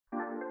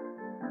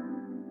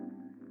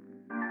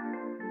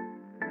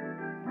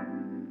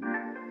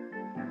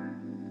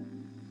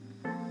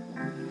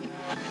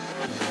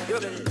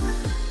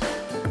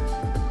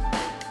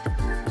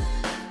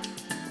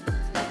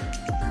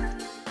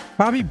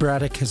Bobby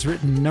Braddock has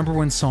written number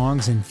one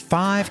songs in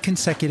 5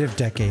 consecutive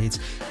decades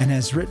and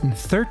has written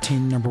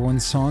 13 number one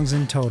songs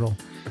in total.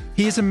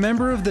 He is a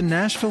member of the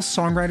Nashville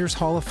Songwriters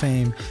Hall of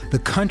Fame, the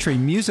Country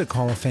Music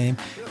Hall of Fame,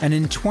 and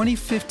in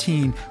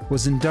 2015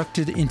 was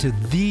inducted into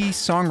the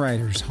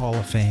Songwriters Hall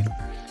of Fame.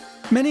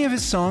 Many of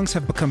his songs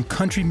have become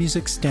country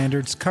music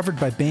standards covered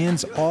by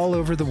bands all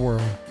over the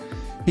world.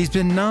 He's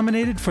been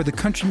nominated for the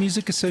Country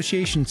Music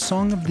Association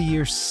Song of the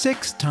Year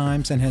 6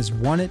 times and has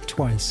won it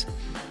twice.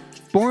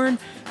 Born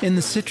in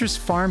the Citrus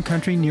Farm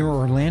Country near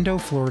Orlando,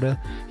 Florida,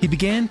 he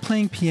began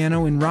playing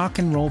piano in rock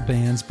and roll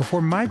bands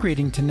before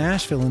migrating to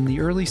Nashville in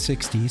the early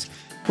 60s,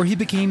 where he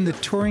became the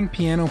touring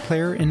piano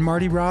player in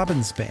Marty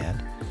Robbins'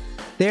 band.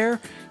 There,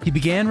 he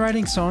began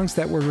writing songs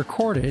that were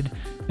recorded,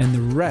 and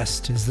the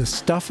rest is the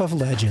stuff of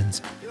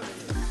legends.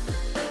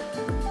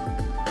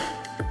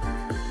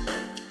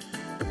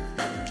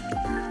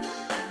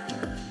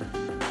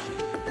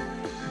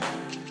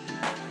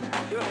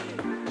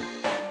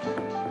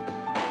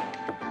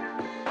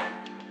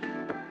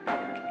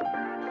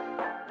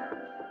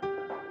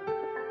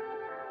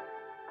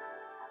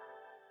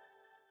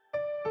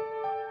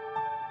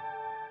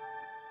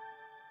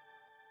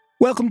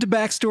 Welcome to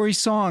Backstory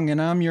Song,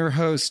 and I'm your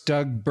host,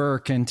 Doug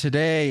Burke, and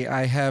today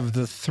I have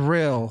the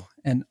thrill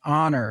and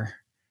honor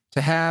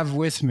to have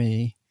with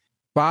me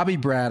Bobby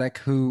Braddock,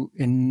 who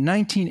in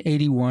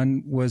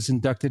 1981 was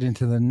inducted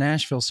into the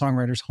Nashville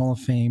Songwriters Hall of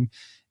Fame,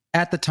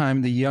 at the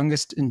time the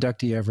youngest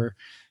inductee ever,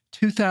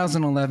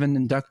 2011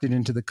 inducted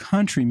into the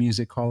Country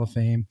Music Hall of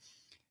Fame,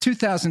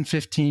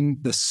 2015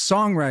 the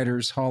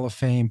Songwriters Hall of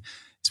Fame,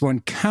 has won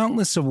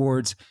countless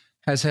awards,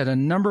 has had a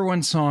number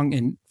one song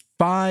in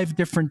 5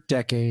 different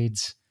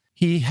decades.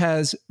 He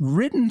has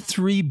written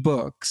 3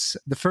 books.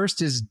 The first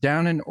is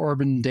Down in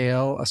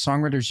Auburndale, a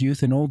songwriter's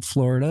youth in Old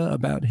Florida,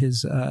 about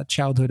his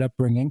childhood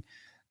upbringing.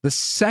 The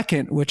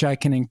second, which I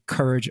can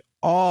encourage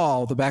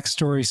all the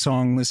Backstory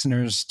Song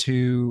listeners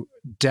to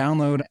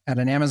download at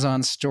an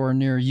Amazon store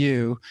near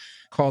you,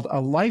 called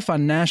A Life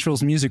on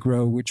Nashville's Music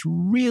Row, which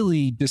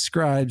really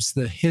describes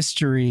the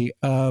history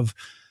of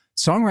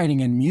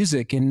songwriting and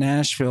music in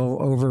Nashville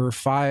over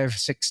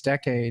 5-6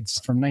 decades,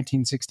 from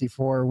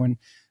 1964 when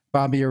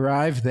Bobby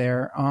arrived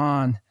there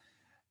on.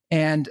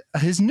 And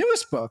his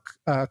newest book,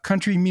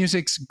 Country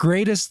Music's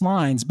Greatest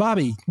Lines.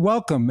 Bobby,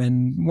 welcome.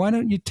 And why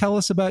don't you tell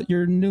us about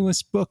your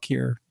newest book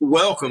here?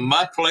 Welcome.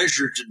 My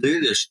pleasure to do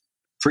this.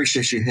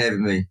 Appreciate you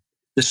having me.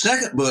 The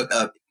second book,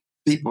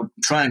 people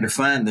trying to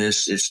find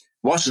this,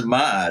 wasn't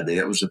my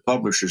idea. It was the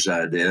publisher's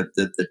idea.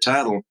 The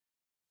title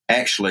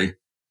actually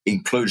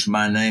includes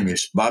my name.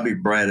 It's Bobby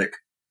Braddock,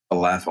 A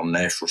Life on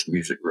Nashville's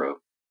Music Row.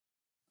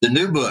 The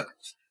new book,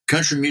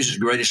 Country Music's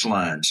Greatest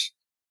Lines,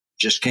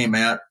 just came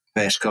out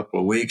past couple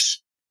of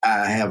weeks.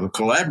 I have a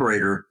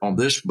collaborator on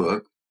this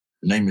book.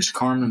 Her name is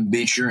Carmen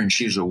Beecher, and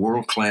she's a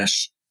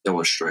world-class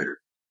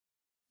illustrator.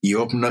 You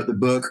open up the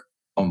book,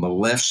 on the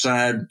left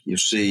side, you'll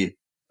see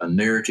a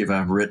narrative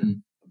I've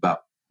written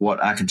about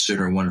what I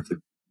consider one of the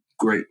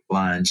great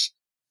lines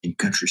in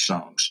country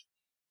songs.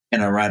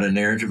 And I write a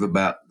narrative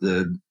about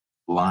the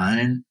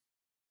line,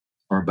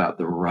 or about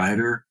the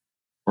writer,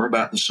 or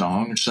about the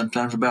song, and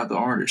sometimes about the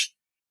artist.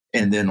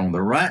 And then on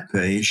the right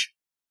page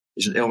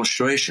is an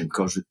illustration,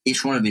 because with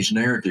each one of these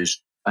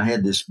narratives, I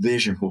had this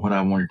vision for what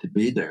I wanted to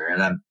be there.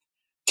 And I'd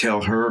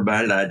tell her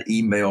about it. I'd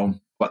email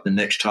what the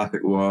next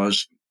topic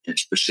was and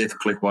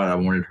specifically what I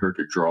wanted her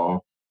to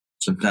draw.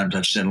 Sometimes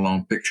I'd send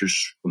along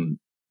pictures from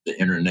the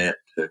internet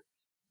to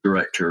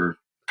direct her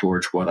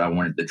towards what I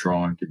wanted the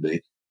drawing to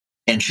be.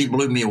 And she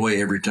blew me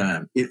away every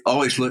time. It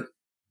always looked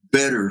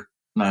better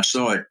when I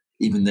saw it,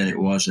 even than it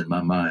was in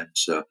my mind.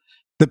 So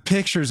the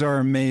pictures are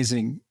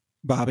amazing,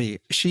 Bobby.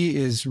 She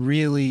is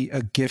really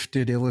a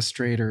gifted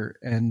illustrator,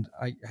 and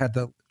I had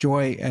the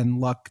joy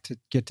and luck to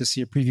get to see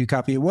a preview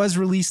copy. It was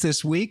released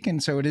this week,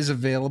 and so it is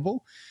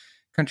available.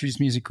 Country's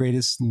Music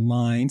Greatest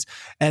Lines.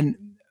 And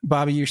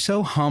Bobby, you're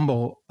so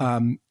humble.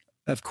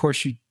 Of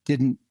course, you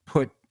didn't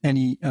put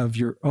any of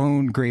your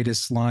own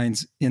greatest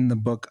lines in the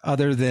book,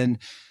 other than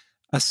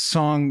a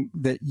song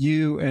that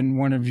you and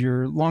one of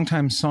your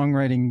longtime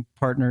songwriting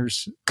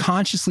partners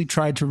consciously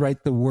tried to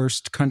write the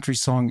worst country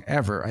song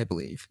ever, I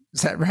believe.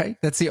 Is that right?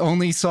 That's the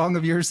only song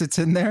of yours that's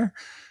in there?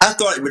 I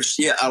thought it was,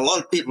 yeah, a lot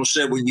of people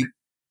said, well, you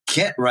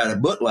can't write a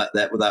book like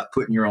that without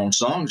putting your own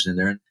songs in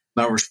there. And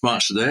my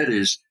response to that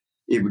is,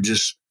 it would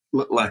just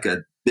look like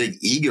a big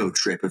ego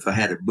trip if I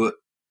had a book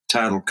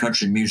titled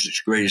Country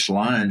Music's Greatest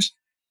Lines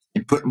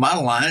and put my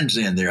lines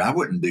in there. I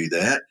wouldn't do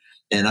that.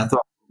 And I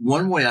thought,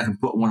 one way I can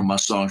put one of my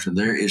songs in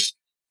there is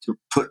to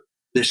put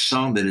this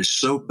song that is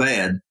so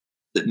bad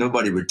that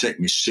nobody would take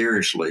me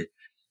seriously.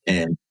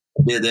 And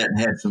I did that and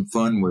had some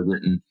fun with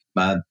it. And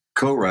my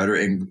co-writer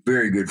and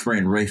very good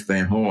friend, Rafe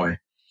Van Hoy,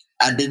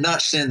 I did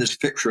not send this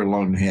picture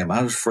along to him.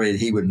 I was afraid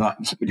he would not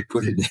want me to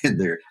put it in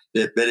there.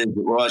 But as it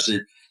was,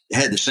 it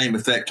had the same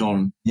effect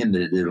on him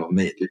that it did on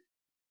me.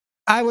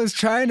 I was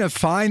trying to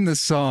find the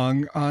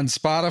song on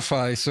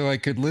Spotify so I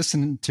could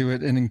listen to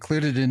it and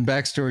include it in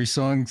Backstory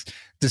Songs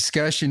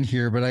discussion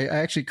here, but I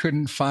actually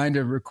couldn't find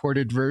a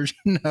recorded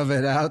version of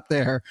it out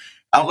there.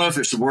 I don't know if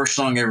it's the worst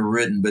song ever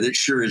written, but it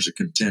sure is a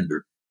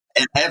contender.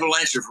 An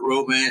avalanche of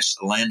romance,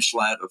 a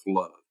landslide of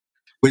love.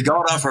 We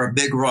got off our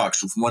big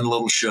rocks with one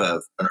little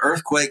shove. An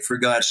earthquake, for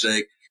God's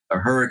sake, a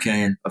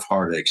hurricane of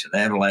heartaches, an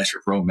avalanche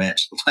of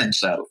romance, a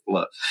landslide of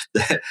love.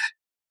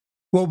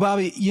 Well,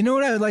 Bobby, you know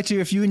what I would like to do?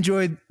 If you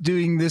enjoyed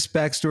doing this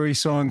Backstory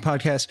Song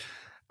podcast,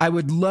 I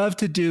would love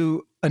to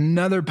do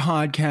another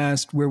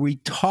podcast where we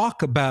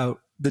talk about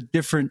the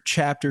different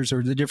chapters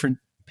or the different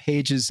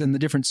pages and the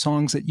different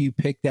songs that you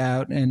picked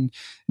out, and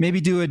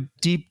maybe do a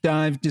deep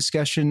dive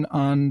discussion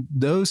on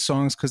those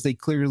songs because they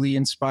clearly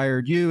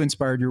inspired you,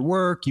 inspired your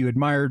work. You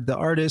admired the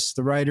artists,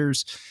 the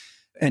writers,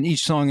 and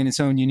each song in its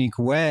own unique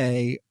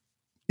way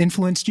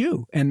influenced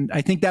you. And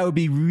I think that would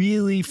be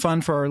really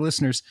fun for our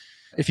listeners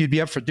if you'd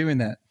be up for doing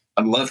that.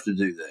 I'd love to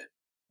do that.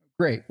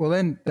 Great. Well,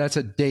 then that's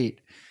a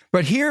date.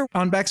 But here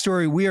on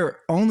Backstory, we are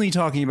only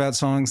talking about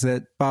songs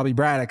that Bobby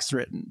Braddock's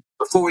written.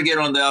 Before we get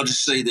on there, I'll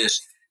just say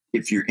this.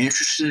 If you're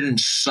interested in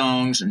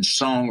songs and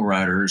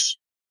songwriters,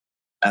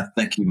 I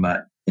think you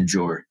might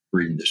enjoy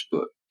reading this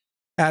book.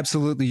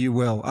 Absolutely, you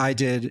will. I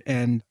did.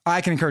 And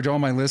I can encourage all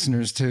my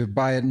listeners to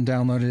buy it and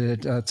download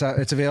it.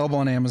 It's available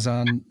on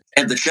Amazon.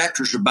 And the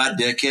chapters are by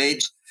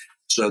decades.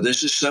 So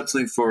this is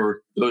something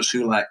for those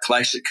who like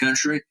classic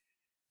country,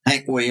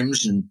 Hank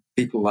Williams and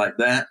people like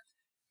that.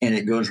 And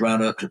it goes right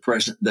up to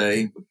present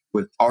day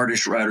with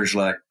artists, writers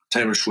like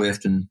Taylor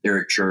Swift and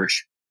Eric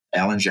Church,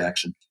 Alan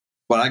Jackson.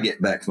 What I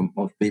get back from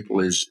most people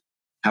is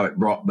how it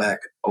brought back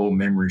old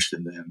memories to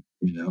them,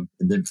 and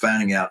then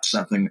finding out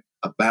something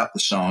about the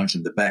songs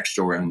and the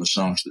backstory on the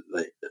songs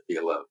that they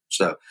love.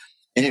 So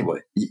anyway,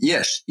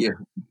 yes,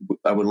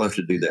 I would love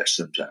to do that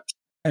sometimes.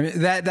 I mean,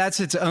 that's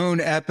its own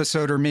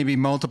episode or maybe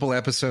multiple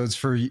episodes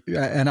for you,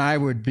 and I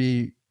would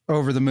be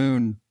over the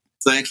moon.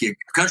 Thank you.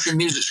 Country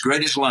Music's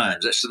Greatest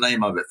Lines. That's the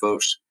name of it,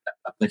 folks.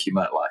 I think you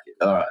might like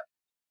it. All right.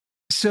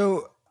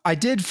 So I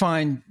did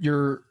find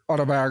your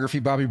autobiography,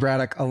 Bobby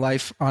Braddock, A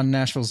Life on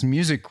Nashville's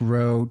Music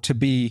Row, to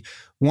be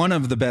one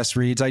of the best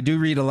reads. I do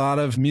read a lot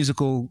of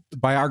musical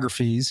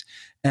biographies,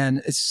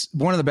 and it's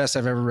one of the best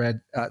I've ever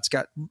read. It's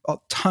got a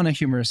ton of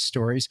humorous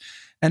stories.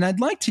 And I'd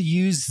like to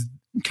use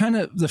kind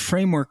of the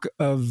framework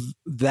of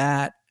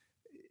that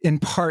in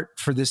part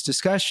for this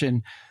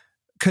discussion,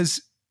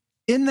 because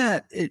in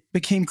that it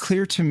became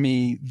clear to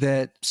me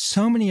that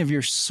so many of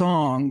your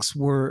songs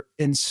were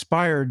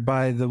inspired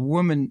by the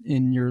woman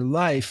in your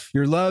life,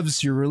 your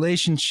loves, your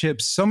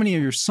relationships. So many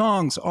of your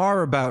songs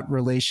are about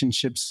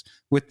relationships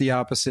with the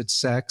opposite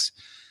sex.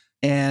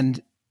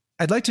 And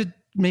I'd like to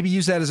maybe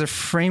use that as a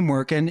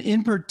framework. And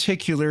in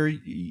particular,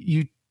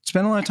 you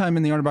spent a lot of time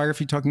in the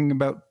autobiography talking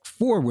about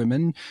 4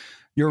 women: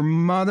 your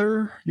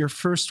mother, your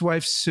first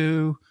wife,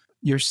 Sue,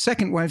 your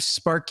second wife,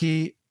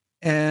 Sparky,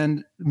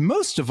 and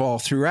most of all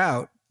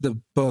throughout the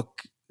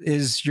book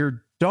is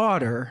your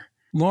daughter,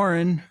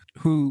 Lauren,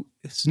 whose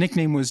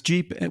nickname was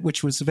Jeep,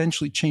 which was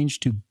eventually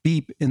changed to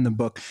Beep in the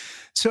book.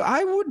 So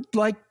I would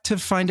like to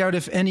find out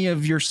if any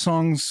of your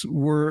songs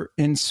were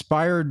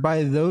inspired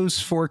by those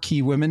 4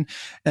 key women.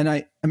 And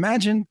I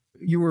imagine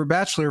you were a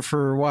bachelor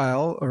for a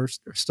while, or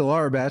still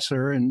are a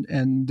bachelor,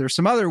 and there's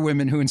some other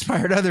women who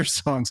inspired other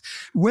songs.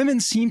 Women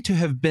seem to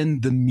have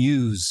been the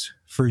muse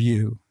for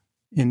you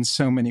in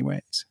so many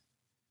ways.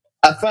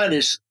 I find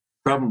it's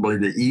probably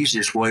the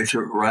easiest way to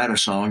write a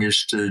song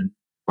is to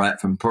write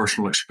from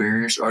personal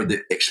experience or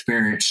the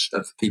experience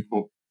of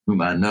people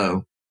whom I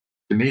know.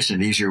 To me, it's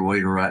an easier way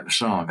to write a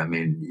song. I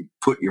mean, you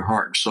put your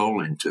heart and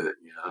soul into it,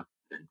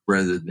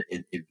 rather than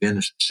invent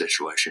a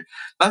situation.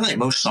 I think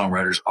most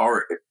songwriters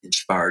are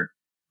inspired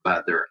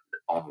by their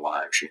own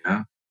lives,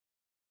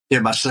 Yeah,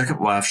 my second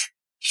wife,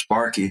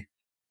 Sparky,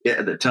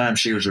 at the time,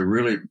 she was a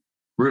really,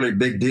 really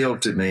big deal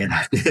to me, and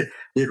I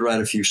did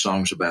write a few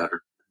songs about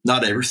her.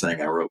 Not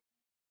everything I wrote.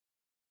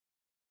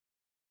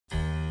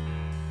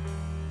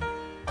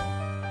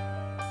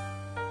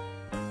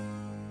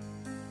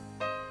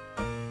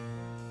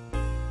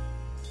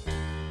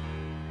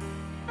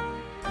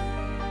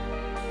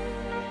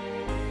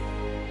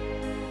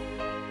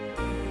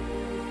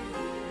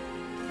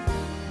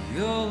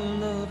 Your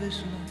love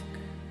is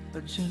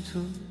like a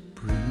gentle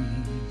breeze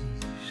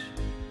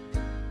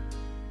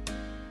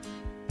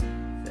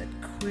that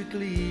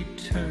quickly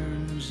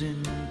turns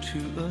into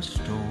a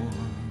storm.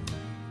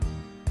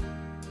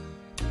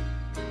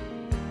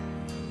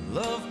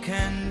 Love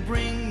can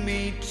bring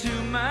me to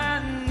my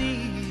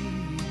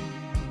knees,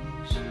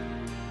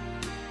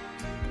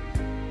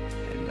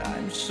 and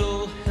I'm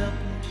so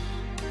helpless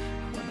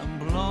when I'm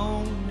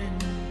blown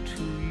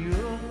into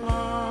your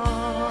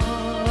arms.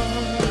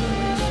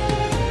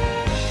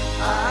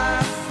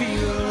 I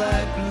feel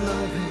like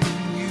loving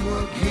you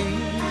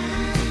again.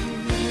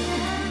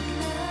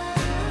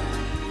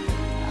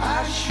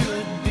 I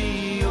should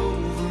be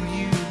over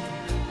you,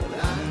 but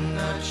I'm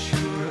not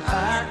sure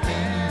I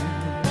am.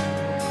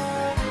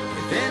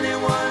 If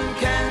anyone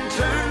can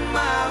turn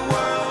my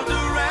world around,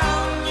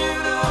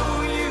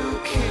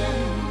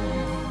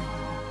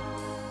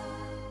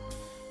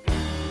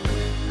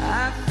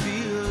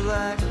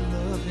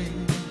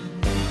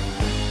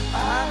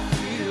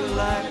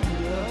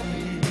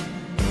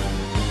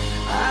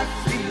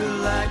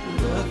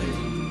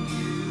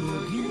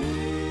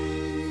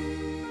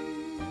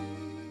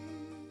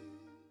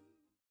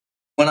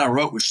 I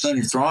wrote with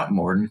Sonny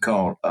Throckmorton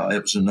called,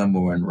 it was a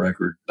 #1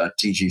 record by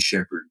T.G.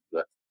 Shepherd.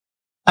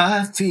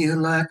 I feel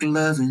like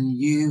loving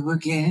you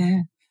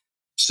again.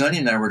 Sonny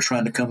and I were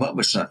trying to come up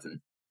with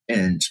something.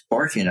 And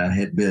Sparky and I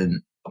had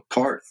been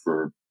apart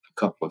for a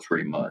couple of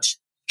 3 months.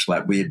 It's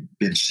like we had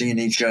been seeing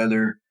each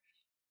other,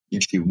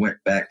 and she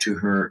went back to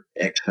her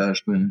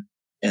ex-husband,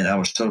 and I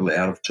was totally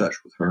out of touch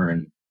with her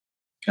and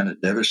kind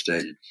of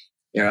devastated.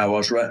 I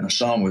was writing a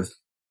song with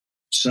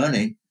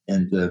Sonny,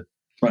 and the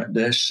front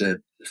desk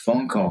said, "The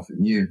phone call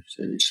from you,"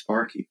 said, "It's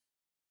Sparky."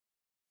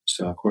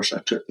 So, of course, I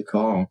took the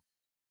call,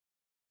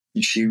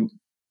 and she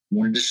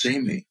wanted to see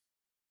me.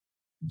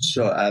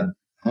 So I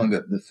hung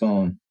up the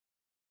phone,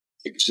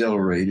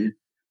 exhilarated.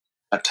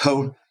 I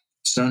told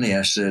Sonny,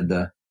 I said,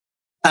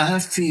 I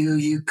feel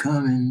you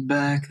coming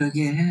back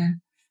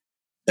again.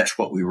 That's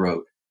what we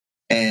wrote.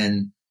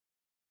 And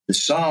the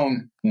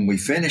song, when we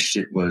finished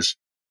it, was,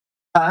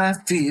 I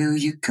feel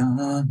you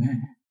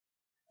coming.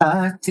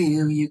 I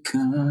feel you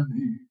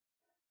coming.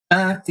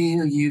 I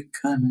feel you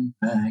coming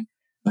back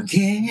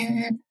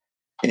again.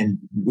 And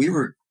we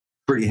were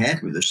pretty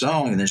happy with the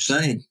song. And then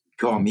Sonny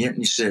called me up and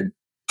he said,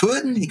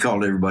 Puddin'? He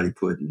called everybody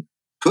Puddin'.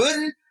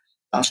 Puddin'?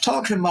 I was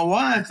talking to my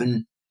wife,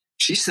 and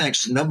she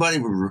thinks nobody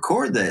would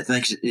record that.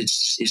 Thinks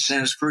it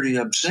sounds pretty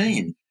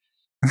obscene.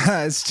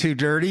 It's too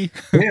dirty.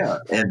 Yeah.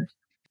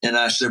 And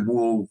I said,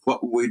 well,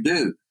 what would we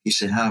do? He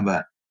said, how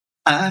about,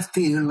 I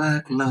feel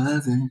like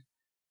loving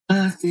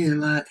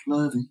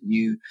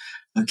you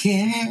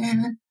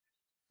again.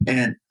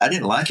 And I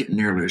didn't like it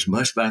nearly as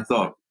much, but I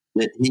thought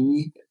that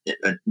he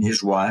and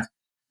his wife,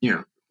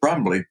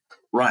 probably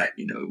right.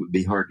 It would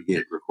be hard to get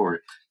it recorded.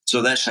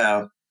 So that's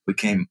how we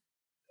came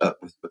up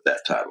with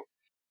that title.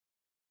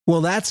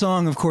 Well, that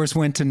song, of course,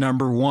 went to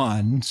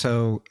 #1.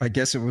 So I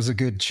guess it was a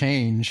good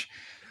change.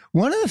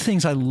 One of the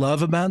things I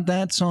love about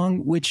that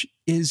song, which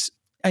is,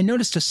 I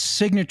noticed a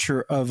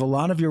signature of a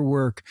lot of your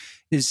work,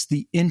 is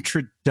the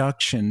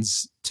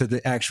introductions to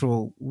the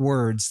actual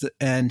words.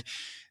 And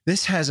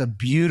this has a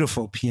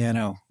beautiful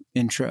piano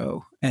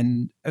intro.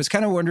 And I was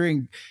kind of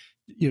wondering,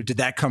 did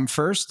that come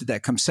first? Did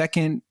that come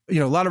second?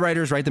 A lot of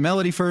writers write the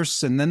melody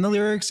first and then the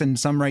lyrics, and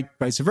some write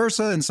vice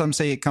versa. And some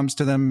say it comes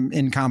to them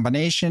in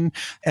combination.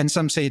 And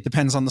some say it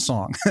depends on the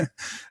song.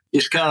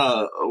 It's kind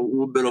of a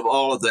little bit of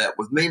all of that.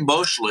 With me,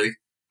 mostly,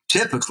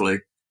 typically,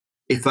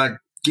 if I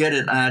get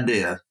an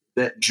idea,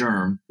 that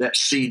germ, that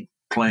seed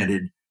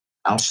planted,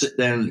 I'll sit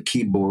down at the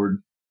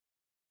keyboard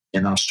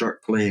and I'll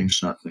start playing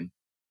something.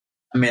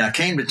 I mean, I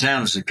came to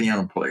town as a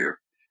piano player.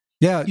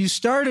 Yeah, you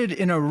started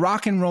in a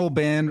rock and roll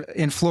band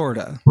in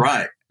Florida.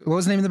 Right. What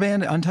was the name of the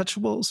band?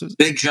 Untouchables?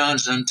 Big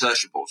John's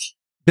Untouchables.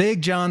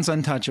 Big John's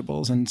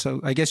Untouchables. And so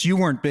I guess you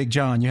weren't Big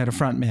John. You had a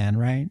front man,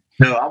 right?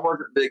 No, I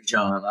wasn't Big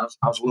John.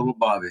 I was little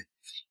Bobby.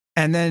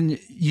 And then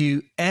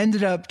you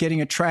ended up getting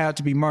a tryout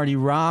to be Marty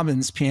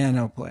Robbins'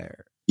 piano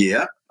player.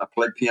 Yeah, I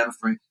played piano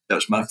for him. That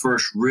was my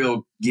first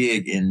real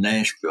gig in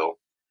Nashville.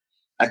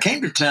 I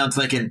came to town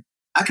thinking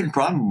I can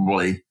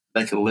probably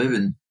make a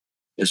living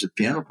as a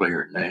piano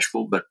player in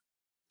Nashville, but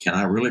can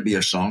I really be a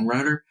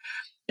songwriter?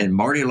 And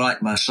Marty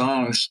liked my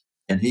songs,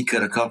 and he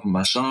cut a couple of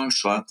my songs.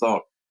 So I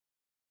thought,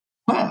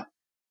 I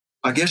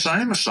guess I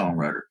am a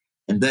songwriter.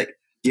 And that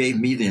gave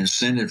me the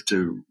incentive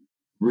to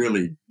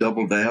really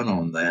double down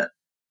on that.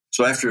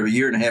 So after a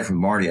year and a half with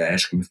Marty, I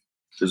asked him if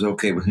it was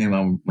okay with him.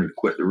 I'm going to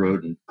quit the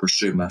road and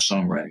pursue my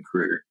songwriting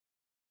career.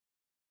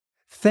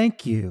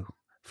 Thank you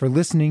for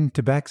listening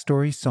to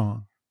Backstory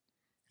Song.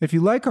 If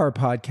you like our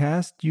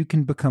podcast, you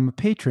can become a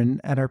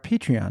patron at our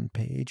Patreon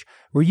page,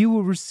 where you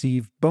will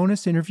receive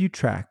bonus interview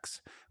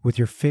tracks with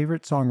your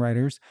favorite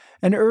songwriters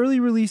and early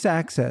release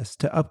access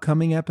to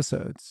upcoming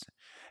episodes.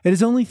 It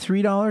is only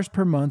 $3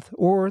 per month,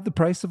 or the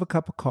price of a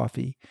cup of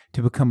coffee,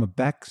 to become a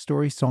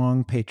Backstory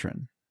Song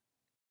patron.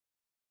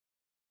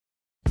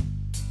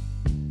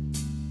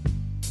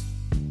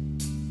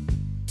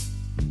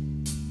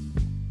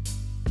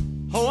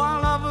 Oh, I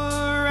love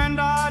her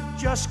and I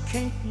just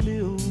can't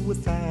live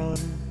without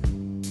her.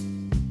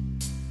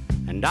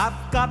 And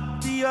I've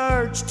got the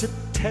urge to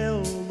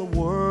tell the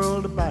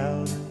world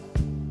about her.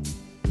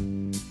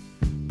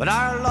 But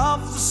our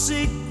love's a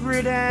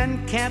secret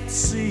and can't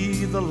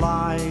see the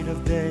light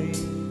of day.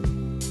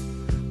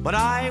 But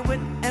I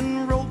went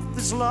and wrote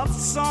this love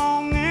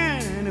song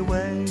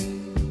anyway.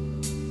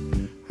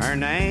 Her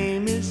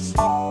name is,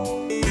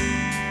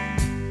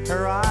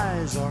 her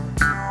eyes are,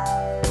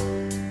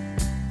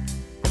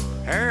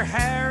 her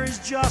hair is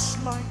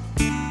just like,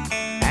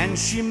 and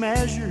she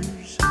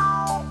measures.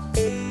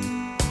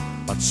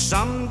 But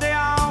someday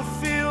I'll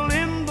fill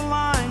in the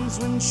lines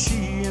when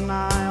she and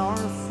I are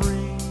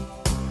free,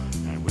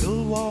 and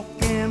we'll walk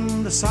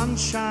in the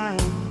sunshine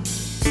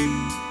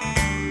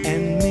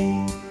and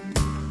me.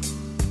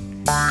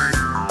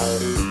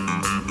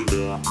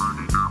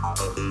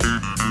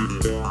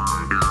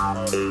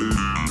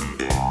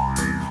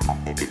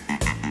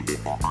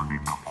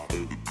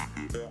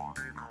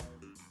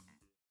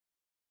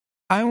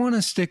 I want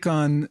to stick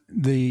on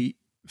the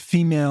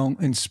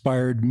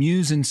female-inspired,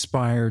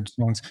 muse-inspired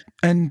songs.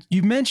 And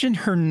you mentioned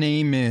Her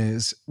Name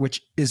Is,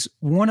 which is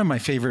one of my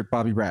favorite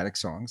Bobby Braddock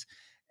songs.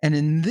 And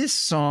in this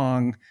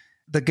song,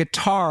 the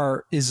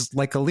guitar is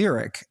like a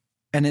lyric,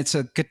 and it's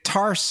a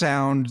guitar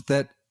sound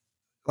that,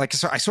 like,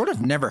 I sort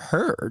of never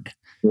heard.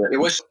 Yeah, it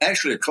was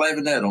actually a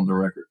clavinet on the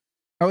record.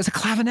 Oh, it's a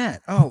clavinet.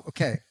 Oh,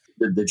 okay.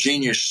 The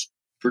genius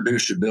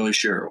producer, Billy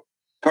Sherrill.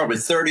 Probably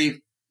 30%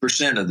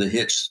 of the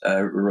hits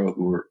I wrote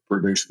were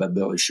produced by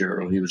Billy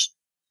Sherrill. He was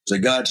a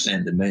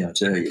godsend to me, I'll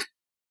tell you.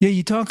 Yeah,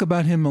 you talk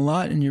about him a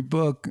lot in your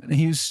book.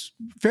 He was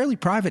a fairly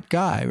private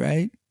guy,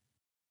 right?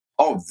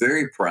 Oh,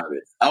 very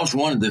private. I was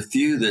one of the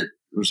few that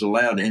was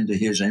allowed into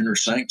his inner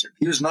sanctum.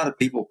 He was not a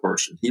people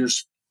person. He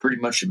was pretty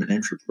much an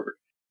introvert.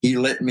 He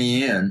let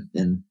me in,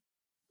 and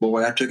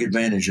boy, I took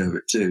advantage of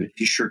it too.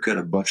 He sure cut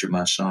a bunch of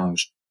my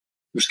songs.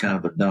 He was kind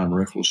of a Don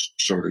Rickles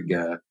sort of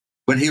guy.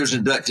 When he was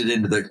inducted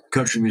into the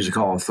Country Music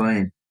Hall of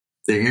Fame,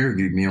 they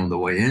interviewed me on the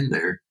way in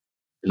there,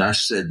 and I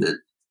said that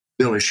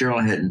Billy Sherrill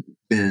hadn't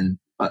been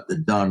the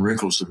Don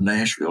Rickles of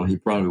Nashville. He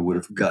probably would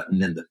have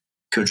gotten in the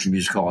Country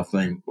Music Hall of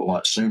Fame a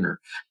lot sooner.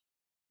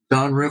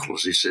 Don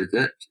Rickles, he said,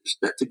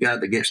 that's the guy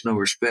that gets no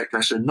respect.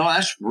 I said, no,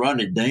 that's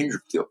Rodney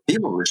Dangerfield.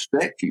 People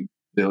respect you,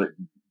 Billy.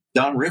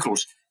 Don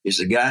Rickles is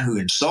the guy who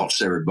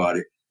insults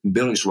everybody. And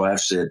Billy's wife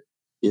said,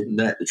 isn't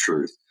that the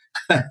truth?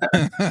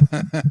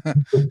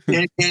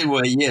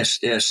 Anyway, yes.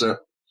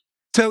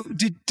 So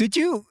did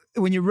you,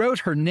 when you wrote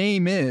Her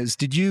Name Is,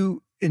 did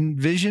you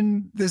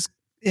envision this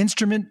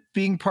instrument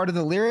being part of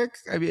the lyric?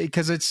 I mean,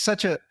 because it's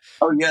such a...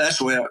 Oh, yeah, that's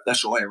the way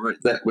I wrote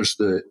it. That was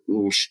the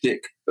little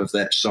shtick of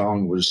that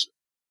song, was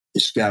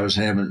this guy was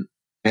having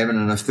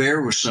an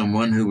affair with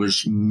someone who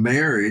was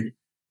married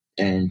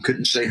and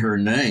couldn't say her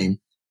name.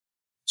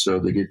 So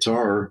the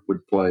guitar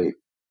would play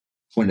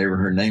whenever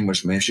her name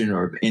was mentioned,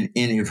 or in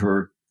any of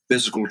her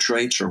physical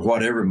traits or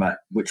whatever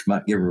which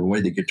might give her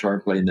away. The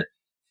guitar played that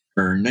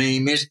her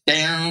name is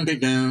down to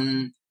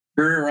down,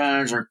 her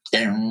eyes are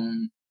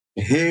down,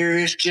 her hair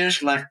is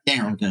just like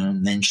down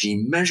down, then she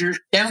measures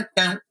down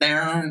down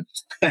down.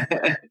 And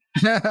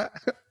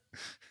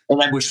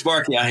that was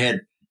Sparky. I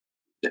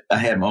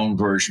had my own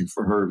version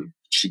for her.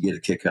 She'd get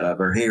a kick out of.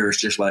 Her hair is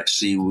just like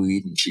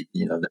seaweed, and she,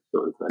 that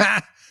sort of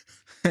thing.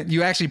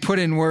 You actually put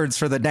in words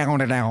for the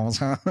down and downs,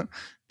 huh?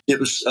 It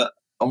was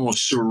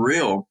almost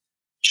surreal.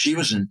 She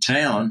was in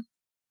town,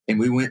 and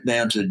we went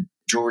down to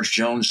George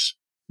Jones'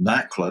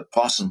 nightclub,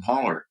 Possum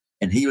Holler,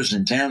 and he was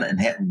in town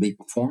and happened to be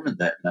performing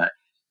that night.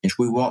 As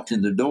we walked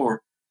in the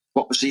door,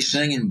 what was he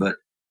singing but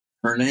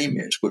Her Name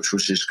Is, which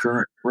was his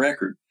current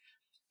record.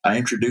 I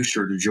introduced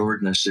her to George,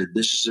 and I said,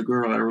 this is the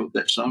girl I wrote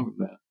that song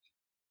about.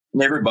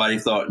 And everybody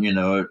thought,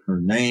 her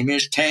name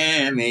is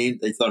Tammy.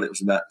 They thought it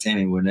was about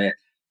Tammy Wynette.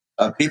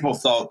 People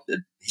thought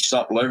that He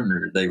Stopped Loving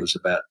Her Today was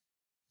about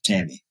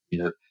Tammy,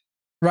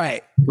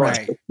 Right.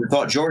 They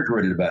thought George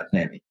wrote it about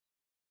Tammy.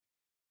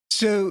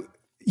 So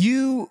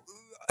you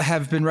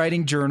have been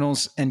writing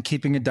journals and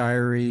keeping a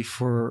diary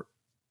for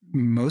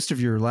most of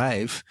your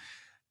life,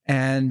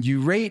 and you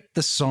rate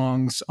the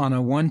songs on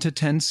a 1 to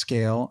 10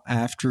 scale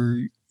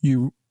after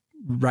you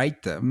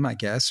write them, I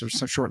guess, or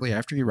so shortly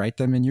after you write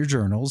them in your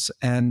journals.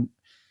 And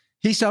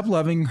He Stopped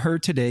Loving Her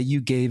Today,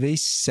 you gave a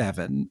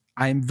 7.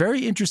 I'm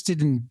very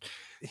interested in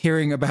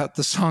hearing about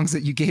the songs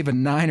that you gave a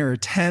 9 or a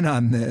 10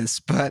 on this,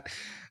 but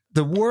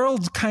the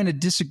world kind of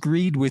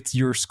disagreed with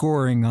your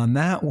scoring on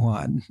that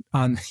one,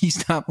 on He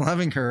Stopped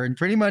Loving Her, and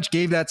pretty much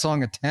gave that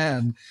song a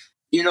 10.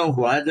 You know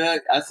why,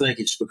 Doug? I think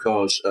it's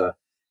because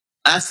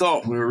I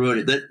thought when we wrote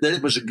it that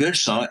it was a good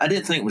song. I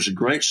didn't think it was a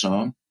great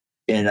song.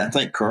 And I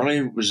think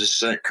Curly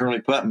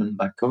Putman,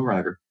 my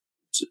co-writer,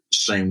 the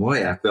same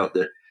way. I felt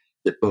that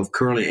both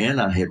Curly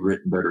and I had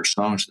written better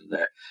songs than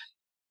that.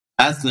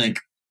 I think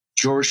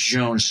George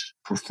Jones'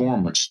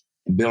 performance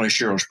and Billy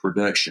Sherrill's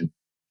production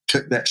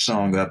took that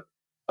song up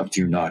a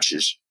few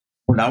notches.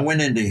 When I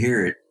went in to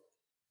hear it,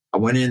 I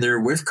went in there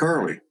with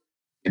Curly,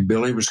 and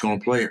Billy was going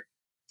to play it.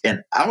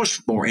 And I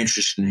was more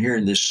interested in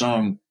hearing this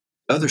song,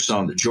 other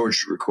song that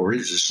George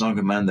recorded. It's a song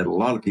of mine that a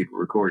lot of people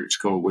recorded. It's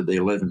called Where They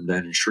Live Him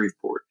Down in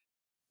Shreveport.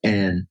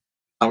 And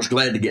I was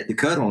glad to get the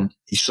cut on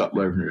He Stopped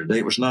Loving Her Today.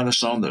 It was not a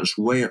song that was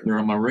way up there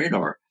on my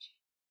radar.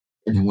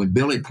 And when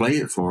Billy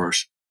played it for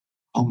us,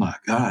 oh my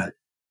God.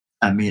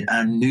 I mean,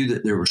 I knew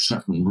that there was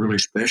something really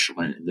special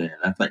in it then.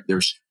 I think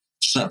there's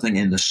something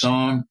in the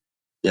song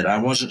that I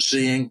wasn't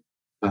seeing.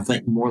 I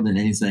think more than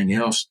anything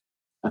else,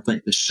 I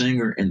think the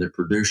singer and the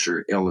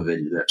producer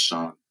elevated that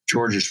song.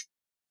 George's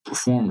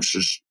performance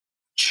was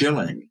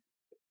chilling.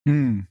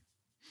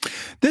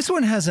 This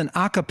one has an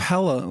a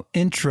cappella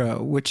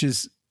intro, which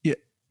is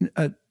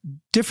a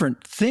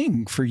different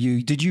thing for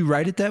you. Did you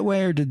write it that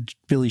way, or did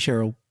Billy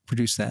Sherrill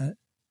produce that?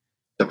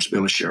 That was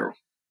Billy Sherrill.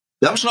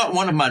 That was not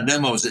one of my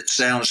demos that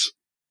sounds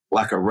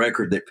like a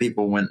record that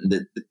people went and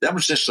did. That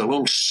was just a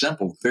little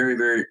simple, very,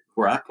 very,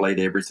 where I played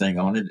everything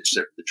on it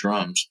except the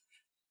drums.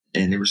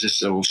 And it was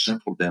just a little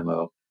simple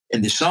demo.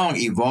 And the song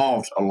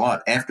evolved a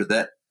lot after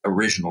that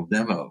original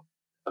demo.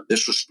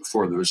 This was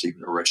before there was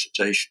even a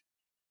recitation.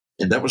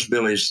 And that was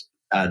Billy's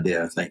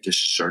idea, I think,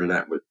 just started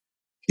out with,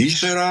 he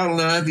said, I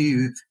love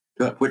you,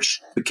 which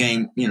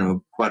became,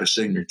 quite a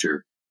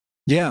signature.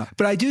 Yeah.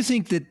 But I do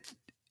think that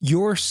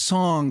your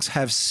songs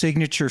have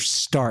signature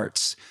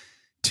starts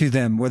to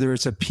them, whether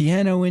it's a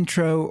piano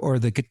intro or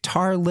the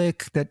guitar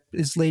lick that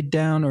is laid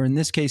down, or in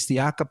this case, the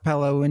a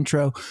cappella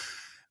intro.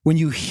 When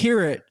you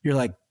hear it, you're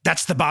like,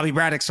 that's the Bobby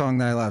Braddock song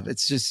that I love.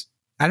 It's just,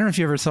 I don't know if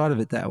you ever thought of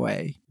it that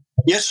way.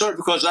 Yes, sir,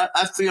 because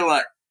I feel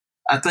like,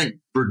 I think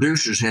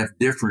producers have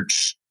different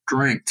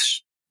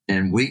strengths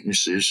and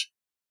weaknesses.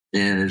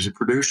 And as a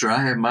producer,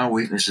 I have my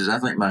weaknesses. I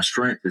think my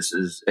strength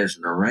is as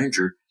an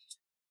arranger.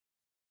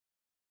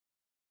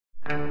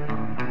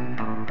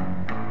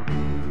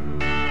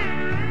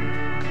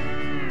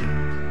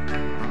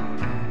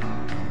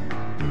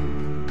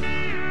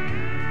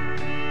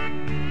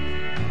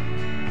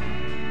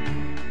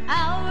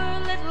 Our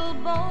little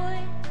boy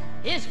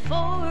is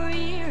 4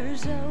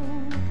 years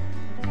old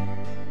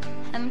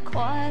and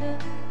quite a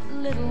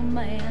little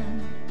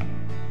man.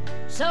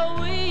 So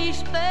we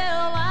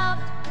spell out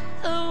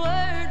the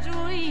words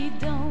we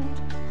don't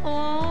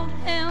want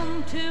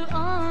him to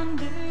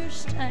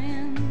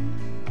understand,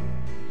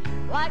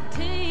 like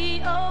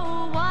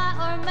T-O-Y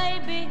or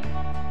maybe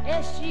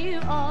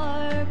S-U-R-P-R-I-S-E.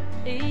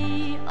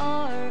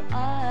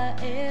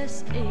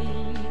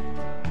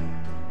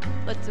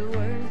 But the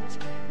words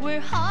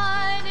we're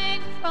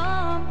hiding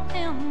from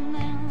him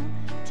now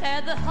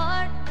tear the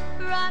heart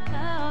right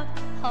out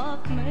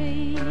of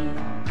me.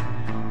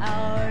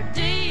 Our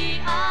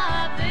D-I-V-O-R-C-E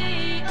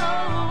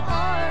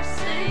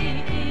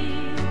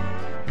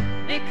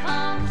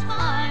becomes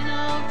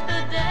final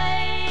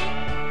today.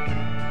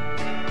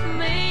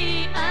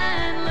 Me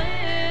and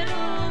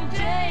little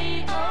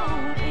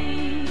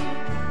J-O-E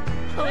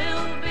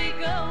will be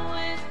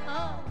going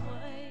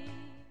away.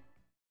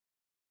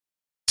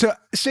 So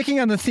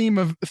sticking on the theme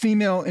of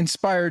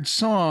female-inspired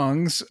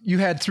songs, you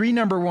had 3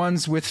 number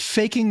ones with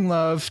Faking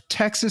Love,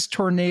 Texas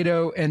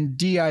Tornado, and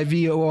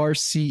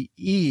D-I-V-O-R-C-E.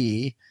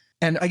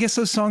 And I guess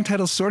those song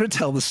titles sort of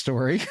tell the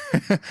story.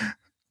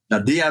 Now,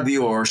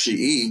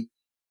 D-I-V-O-R-C-E,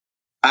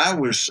 I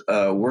was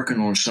working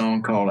on a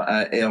song called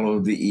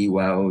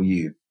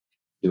I-L-O-V-E-Y-O-U.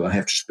 Do I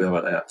have to spell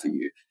it out for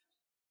you?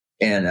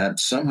 And I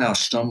somehow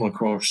stumbled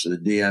across the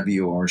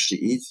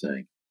D-I-V-O-R-C-E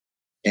thing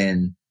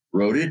and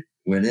wrote it,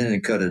 went in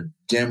and cut a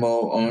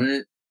demo on it.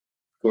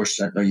 Of course,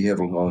 I know you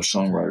have a lot of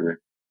songwriter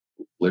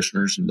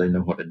listeners, and they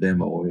know what a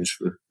demo is.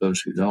 For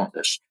those who don't,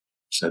 it's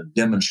a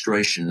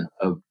demonstration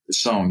of the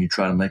song. You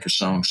try to make a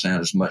song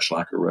sound as much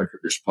like a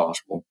record as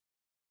possible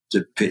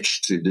to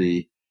pitch to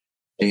the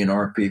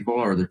A&R people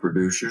or the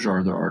producers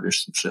or the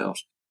artists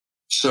themselves.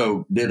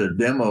 So did a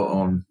demo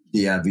on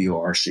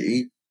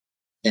D-I-V-O-R-C-E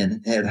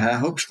and had high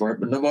hopes for it,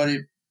 but nobody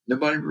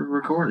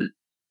recorded.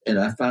 And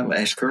I finally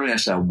asked Curly, I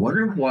said, I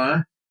wonder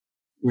why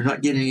we're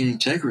not getting any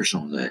takers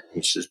on that.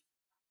 He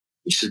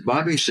said,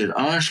 Bobby, he said,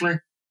 honestly,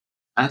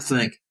 I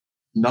think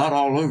not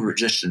all over it,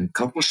 just in a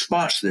couple of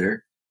spots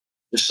there,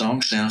 the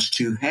song sounds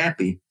too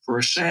happy for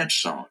a sad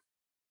song.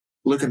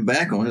 Looking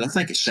back on it, I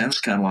think it sounds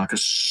kind of like a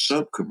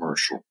soap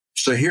commercial.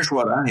 So here's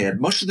what I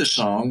had. Most of the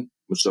song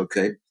was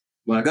okay.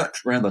 When I got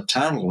around the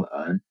title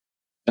line,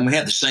 and we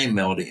had the same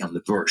melody on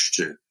the verse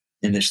too,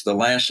 and it's the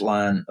last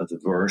line of the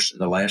verse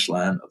and the last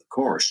line of the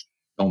chorus.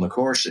 On the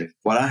chorus,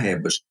 what I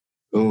had was,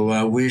 oh,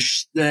 I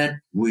wish that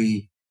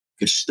we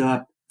could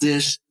stop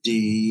this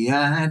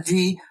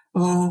D-I-V-O-R-C-E.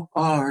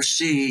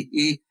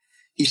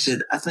 He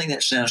said, I think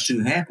that sounds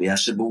too happy. I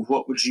said, well,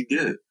 what would you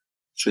do?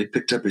 So he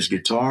picked up his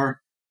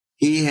guitar.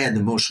 He had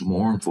the most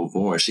mournful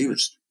voice. He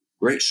was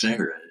a great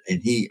singer.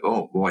 And he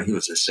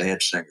was a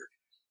sad singer.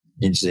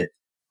 And he said,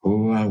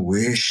 oh, I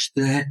wish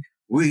that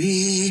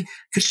we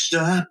could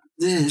stop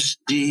this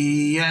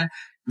D-I-V-O-R-C-E.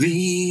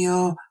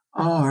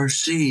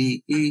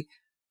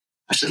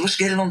 I said, let's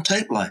get it on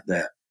tape like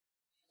that.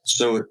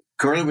 So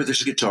Curly with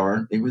his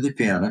guitar and with the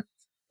piano,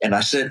 and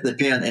I set the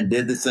pen and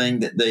did the thing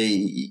that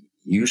they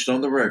used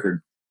on the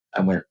record.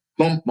 I went,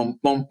 boom, boom,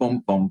 boom,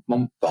 boom, boom,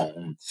 boom,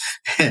 boom.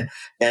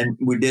 And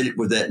we did it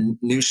with that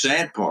new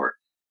sad part.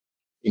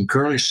 And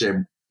Curly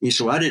said,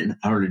 well, I didn't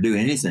hardly do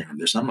anything with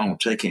this. I'm not going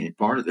to take any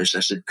part of this. I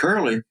said,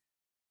 Curly,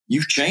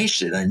 you've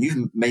changed it and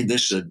you've made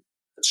this a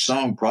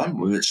song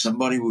probably that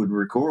somebody would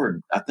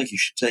record. I think you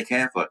should take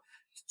half of it.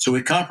 So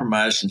we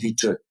compromised and he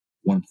took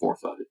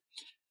 1/4 of it.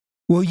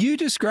 Well, you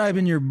describe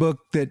in your book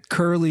that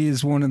Curly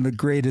is one of the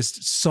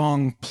greatest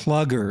song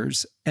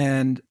pluggers.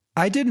 And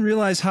I didn't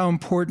realize how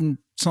important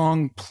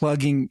song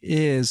plugging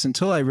is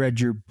until I read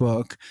your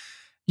book.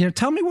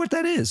 Tell me what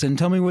that is and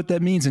tell me what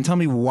that means and tell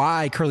me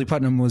why Curly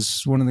Putnam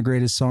was one of the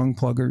greatest song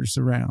pluggers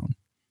around.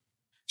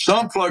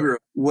 Song plugger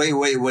way,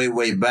 way, way,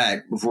 way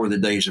back before the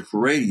days of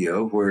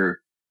radio,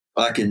 where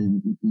like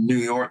in New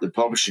York, the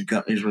publishing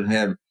companies would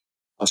have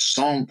a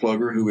song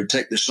plugger who would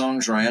take the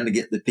songs around to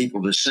get the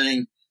people to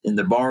sing in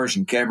the bars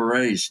and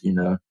cabarets,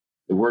 the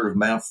word of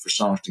mouth for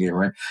songs to get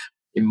around.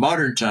 In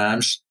modern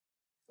times,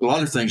 a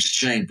lot of things have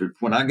changed, but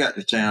when I got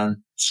to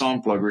town,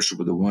 song pluggers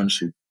were the ones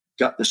who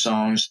got the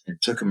songs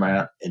and took them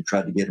out and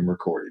tried to get them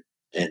recorded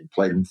and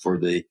played them for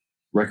the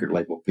record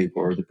label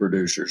people or the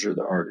producers or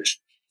the artists.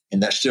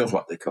 And that's still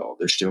what they call.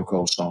 They're still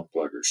called song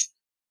pluggers.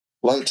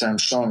 A lot of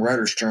times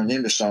songwriters turned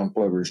into song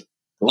pluggers.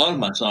 A lot of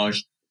my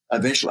songs,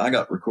 eventually I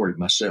got recorded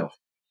myself.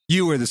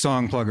 You were the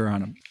song plugger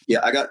on them. Yeah,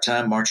 I got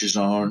Time Marches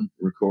On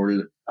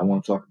recorded. I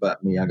Want to Talk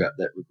About Me. I got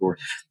that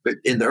recorded. But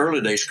in the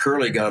early days,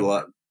 Curly got a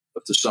lot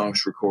of the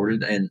songs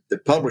recorded. And the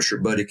publisher,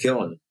 Buddy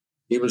Killen,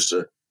 he was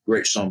a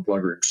great song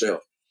plugger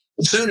himself.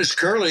 As soon as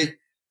Curly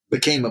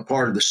became a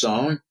part of the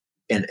song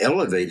and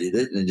elevated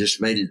it and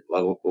just made it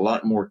a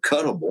lot more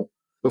cuttable,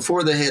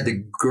 before they had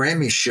the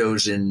Grammy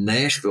shows in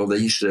Nashville, they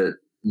used to,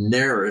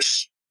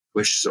 NARAS,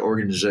 which is the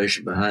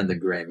organization behind the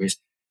Grammys,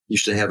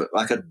 used to have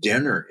like a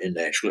dinner in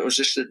Nashville. It was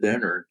just a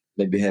dinner.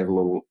 Maybe have a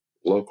little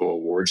local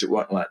awards. It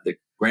wasn't like the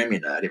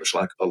Grammy night. It was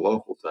like a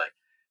local thing.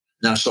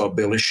 And I saw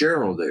Billy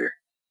Sherrill there.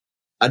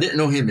 I didn't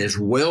know him as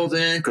well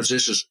then because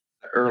this is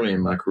early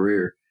in my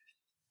career.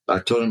 I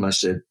told him, I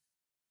said,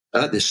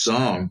 I had this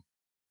song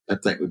I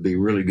think would be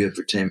really good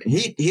for Tim. And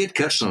he had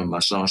cut some of my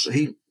songs, so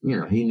he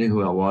knew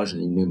who I was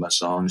and he knew my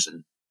songs,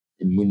 and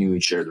we knew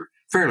each other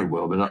fairly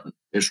well, but not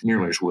as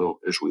nearly as well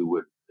as we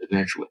would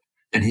eventually.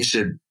 And he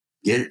said,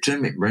 get it to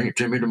me, bring it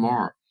to me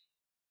tomorrow.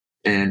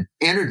 And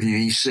interview,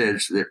 he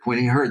says that when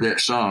he heard that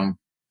song,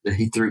 that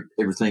he threw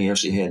everything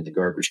else he had in the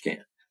garbage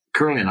can.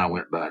 Curly and I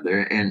went by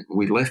there and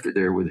we left it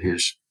there with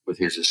his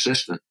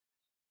assistant.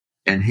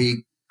 And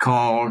he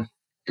called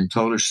and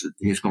told us that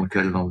he was going to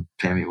cut it on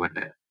Tammy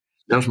Wynette.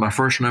 That was my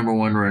first number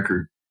one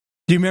record.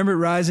 Do you remember it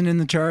rising in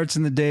the charts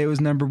in the day it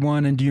was number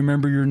one? And do you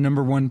remember your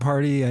number one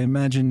party? I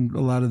imagine a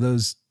lot of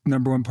those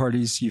number one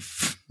parties you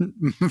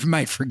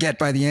might forget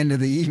by the end of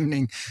the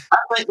evening. I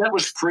think that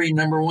was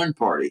pre-number one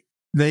party.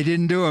 They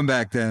didn't do them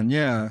back then,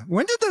 yeah.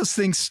 When did those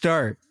things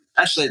start?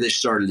 I'd say they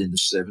started in the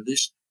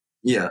 70s.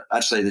 Yeah,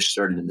 I'd say they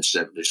started in the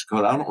 70s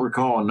because I don't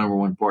recall a number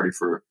one party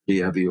for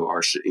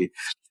DIVORCE.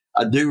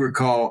 I do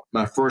recall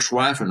my first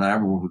wife and I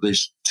were with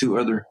these two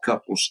other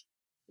couples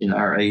in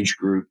our age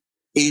group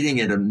eating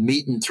at a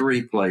Meat and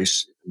Three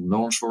place in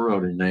Lawrenceville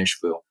Road in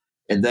Nashville.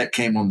 And that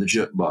came on the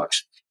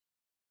jukebox.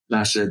 And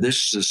I said,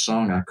 this is a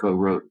song I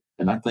co-wrote,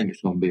 and I think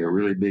it's going to be a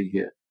really big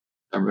hit.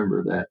 I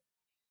remember that.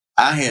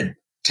 I had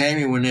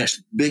Tammy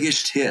Wynette's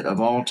biggest hit of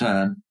all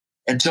time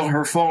until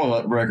her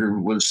follow-up record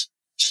was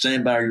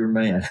Stand By Your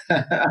Man.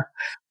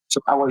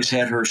 So I always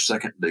had her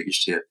second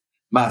biggest hit.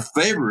 My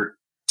favorite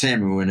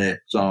Tammy Wynette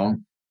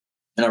song,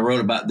 and I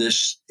wrote about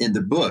this in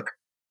the book,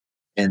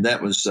 and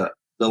that was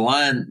the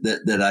line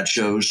that I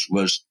chose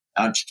was,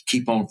 I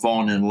keep on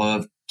falling in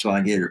love till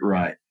I get it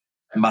right.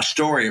 And my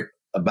story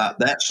about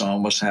that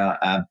song was how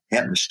I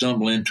happened to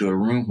stumble into a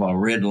room while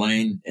Red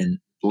Lane and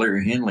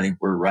Larry Henley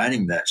were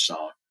writing that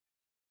song.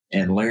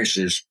 And Larry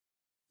says,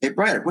 hey,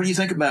 Brad, what do you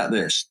think about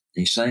this?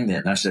 He sang that.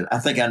 And I said, I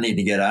think I need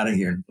to get out of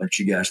here and let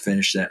you guys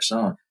finish that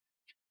song.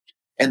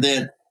 And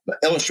then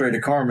illustrator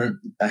Carmen,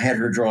 I had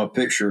her draw a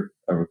picture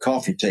of a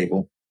coffee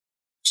table,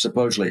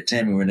 supposedly at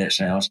Tammy Wynette's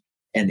house.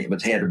 And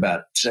it had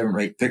about 7 or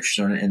 8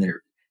 pictures on it. And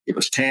it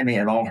was Tammy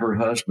and all her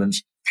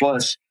husbands,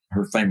 plus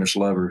her famous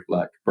lover,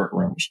 like Burt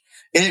Reynolds.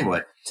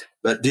 Anyway,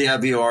 but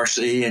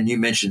DIVORCE, and you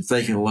mentioned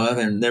Faking Love,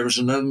 and there was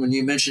another one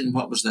you mentioned.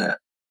 What was that?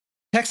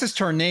 Texas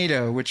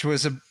Tornado, which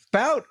was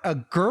about a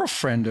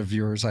girlfriend of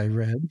yours, I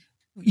read.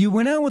 You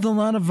went out with a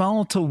lot of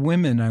volatile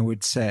women, I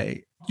would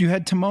say. You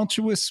had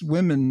tumultuous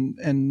women,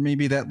 and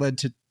maybe that led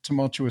to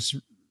tumultuous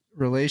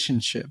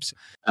relationships.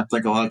 I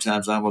think a lot of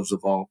times I was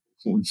involved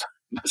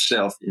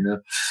myself,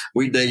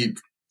 We dated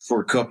for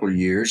a couple of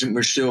years, and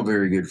we're still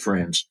very good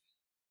friends.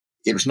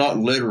 It was not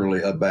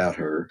literally about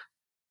her,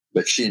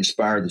 but she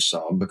inspired the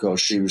song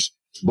because she was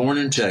born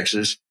in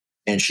Texas,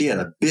 and she had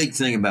a big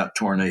thing about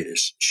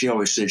tornadoes. She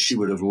always said she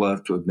would have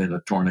loved to have been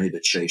a tornado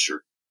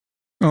chaser.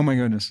 Oh, my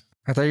goodness.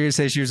 I thought you were going to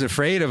say she was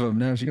afraid of them.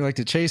 No, she liked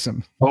to chase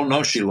them. Oh,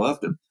 no, she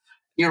loved them.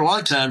 A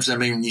lot of times,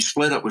 when you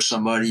split up with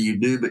somebody, you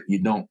do, but you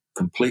don't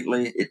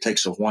completely. It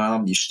takes a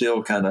while. You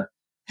still kind of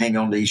hang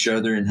on to each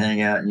other and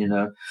hang out,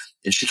 And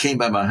she came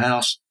by my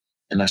house,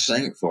 and I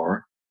sang it for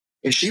her.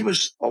 And she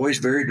was always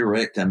very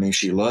direct.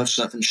 She loved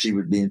something, she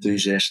would be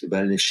enthusiastic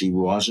about it. If she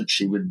wasn't,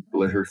 she would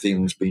let her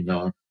feelings be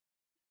known.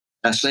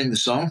 I sang the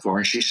song for her,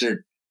 and she said,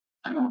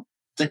 I don't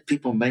think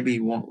people maybe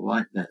won't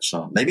like that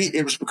song. Maybe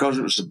it was because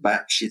it was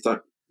she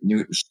knew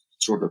it was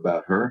sort of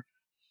about her.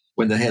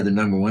 When they had the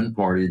number one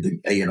party, the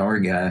A&R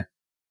guy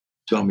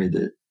told me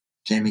that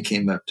Tammy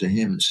came up to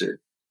him and said,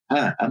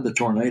 hi, I'm the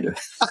tornado.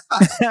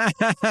 After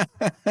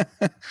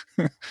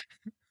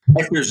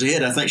it was a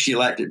hit, I think she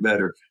liked it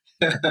better.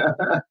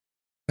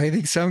 I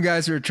think some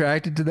guys are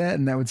attracted to that,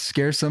 and that would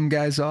scare some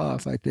guys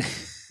off, I think.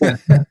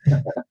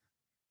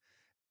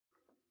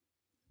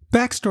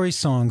 Backstory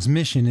Song's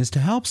mission is to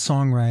help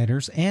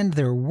songwriters and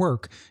their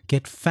work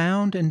get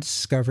found and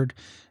discovered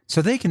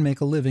so they can make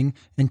a living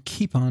and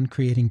keep on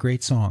creating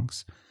great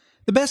songs.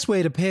 The best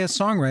way to pay a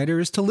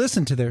songwriter is to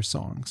listen to their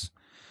songs.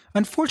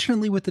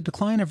 Unfortunately, with the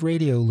decline of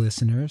radio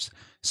listeners,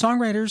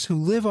 songwriters who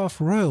live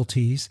off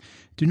royalties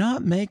do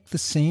not make the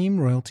same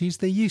royalties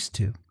they used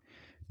to.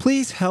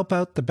 Please help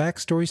out the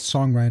Backstory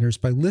Songwriters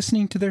by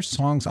listening to their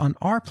songs on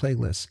our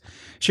playlist.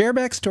 Share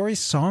Backstory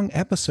song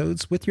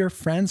episodes with your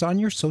friends on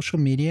your social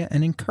media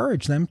and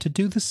encourage them to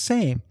do the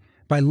same.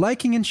 By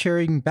liking and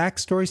sharing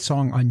Backstory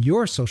Song on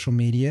your social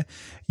media,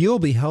 you'll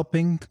be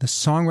helping the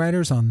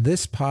songwriters on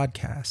this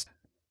podcast.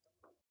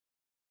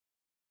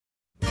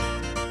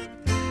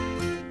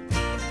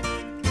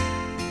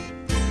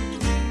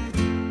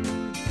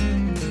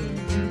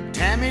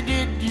 Tammy,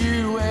 did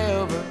you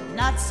ever?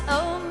 Not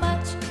so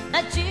much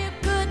that you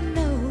could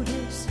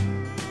notice.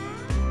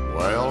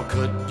 Well,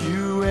 could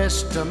you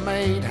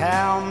estimate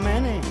how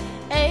many?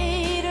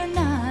 8 or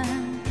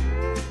 9.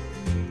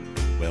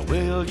 Well,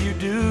 will you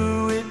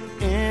do it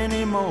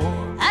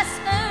anymore? As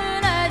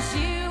soon as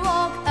you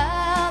walk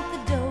out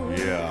the door.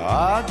 Yeah,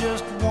 I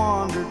just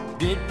wondered,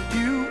 did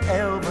you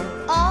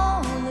ever?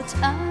 All the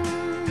time.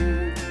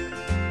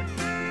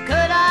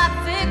 Could I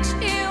fix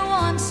you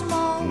once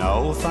more?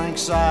 No,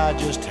 thanks, I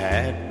just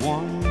had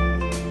one.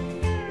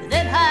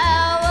 Then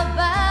how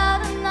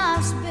about a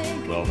nice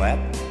big? Well, that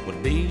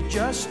would be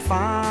just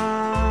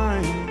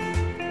fine.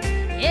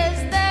 Is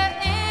there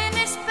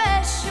any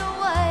special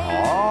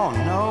way? Oh,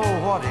 no,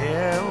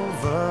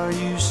 whatever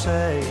you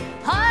say.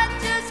 I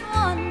just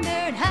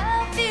wondered,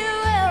 have you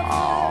ever?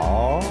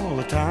 All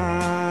the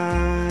time.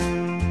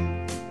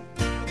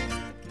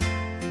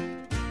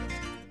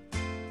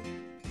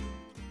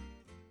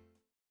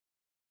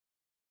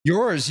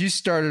 Yours, you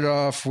started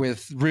off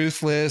with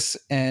Ruthless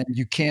and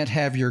You Can't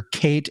Have Your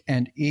Kate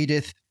and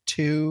Edith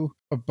too.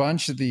 A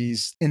bunch of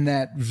these in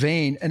that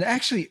vein. And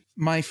actually,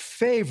 my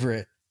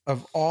favorite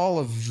of all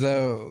of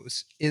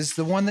those is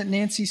the one that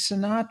Nancy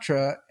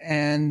Sinatra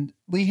and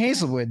Lee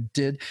Hazelwood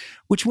did,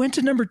 which went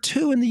to number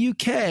 2 in the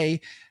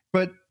UK,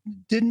 but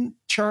didn't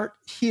chart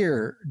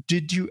here.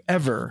 Did you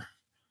ever?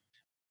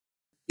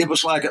 It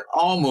was like an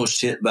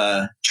almost hit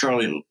by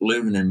Charlie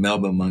Louvin and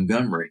Melba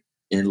Montgomery.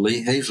 And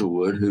Lee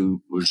Hazelwood,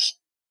 who was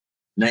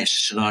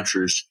Nancy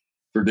Sinatra's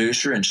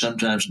producer and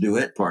sometimes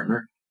duet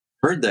partner,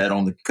 heard that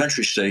on the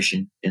country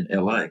station in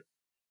L.A.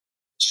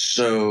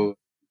 So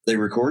they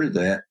recorded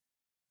that,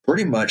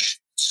 pretty much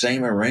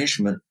same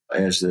arrangement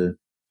as the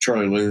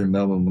Charlie Louvin and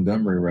Melba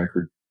Montgomery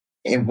record.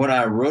 And when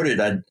I wrote it,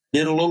 I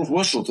did a little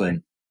whistle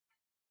thing.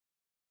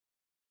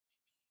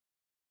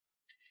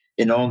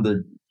 And on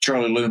the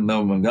Charlie Louvin and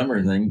Melba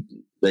Montgomery thing,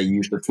 they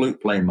used the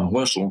flute playing my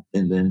whistle,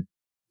 and then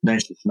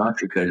Nancy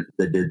Sinatra cut it.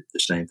 They did the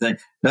same thing.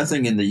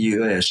 Nothing in the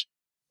U.S.,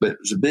 but it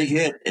was a big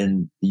hit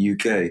in the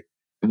U.K.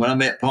 And when I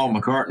met Paul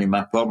McCartney,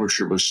 my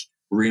publisher was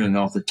reeling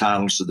off the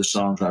titles of the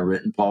songs I'd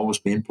written. Paul was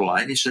being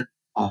polite. He said,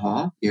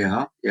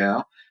 yeah.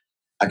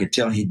 I could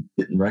tell he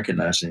didn't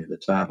recognize any of the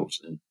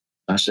titles. And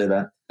I said,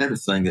 I had a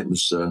thing that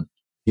was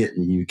hit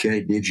in the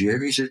U.K. Did you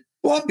ever? He said,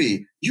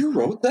 Bobby, you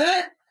wrote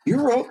that? You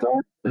wrote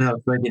that? And I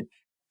was thinking,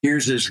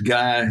 here's this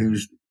guy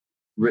who's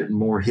written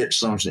more hit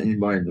songs than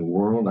anybody in the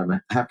world. I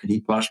mean, how could he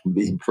possibly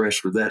be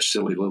impressed with that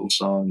silly little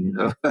song, you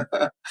know?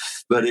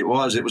 But it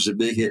was a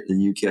big hit in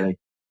the UK.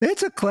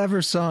 It's a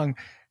clever song.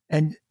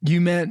 And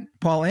you met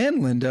Paul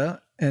and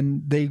Linda,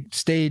 and they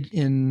stayed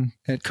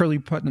at Curly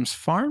Putnam's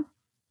farm?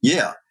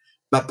 Yeah.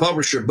 My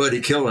publisher,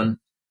 Buddy Killen,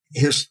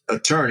 his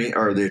attorney,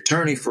 or the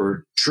attorney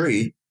for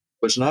Tree,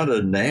 was not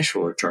a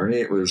Nashville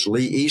attorney. It was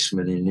Lee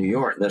Eastman in New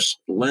York. That's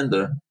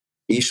Linda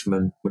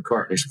Eastman,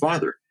 McCartney's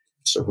father.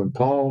 So when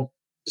Paul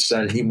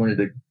decided he wanted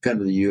to come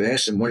to the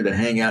U.S. and wanted to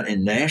hang out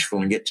in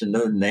Nashville and get to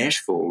know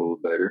Nashville a little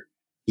better,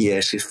 he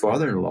asked his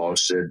father-in-law,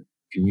 said,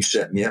 can you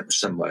set me up with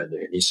somebody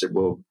there? And he said,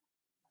 well,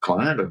 a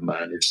client of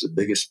mine is the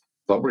biggest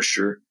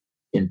publisher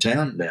in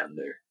town down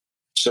there.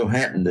 So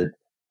happened that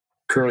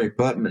Curly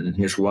Putnam and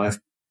his wife,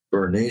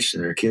 Bernice,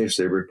 and their kids,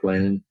 they were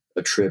planning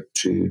a trip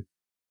to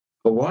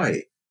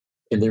Hawaii.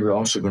 And they were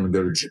also going to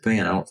go to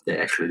Japan. I don't think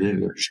they actually did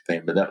go to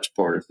Japan, but that was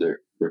part of their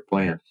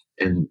plan.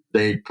 And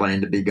they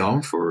planned to be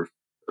gone for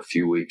a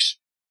few weeks.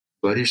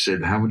 Buddy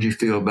said, how would you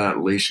feel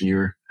about leasing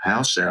your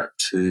house out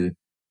to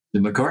the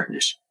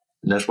McCartneys?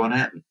 And that's what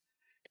happened.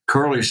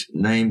 Curly's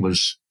name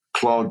was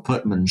Claude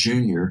Putman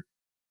Jr.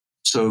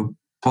 So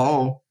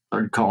Paul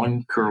started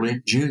calling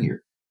Curly Jr.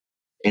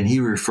 And he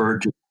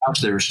referred to the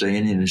house they were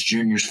staying in as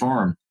Junior's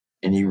Farm.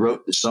 And he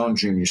wrote the song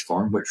Junior's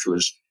Farm, which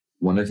was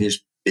one of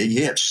his big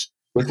hits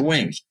with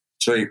Wings.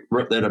 So he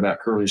wrote that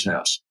about Curly's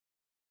house.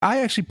 I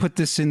actually put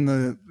this in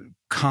the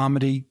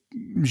comedy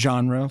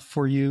genre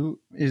for you.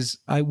 Is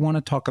I Want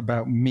to Talk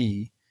About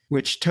Me,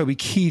 which Toby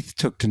Keith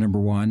took to number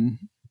 1.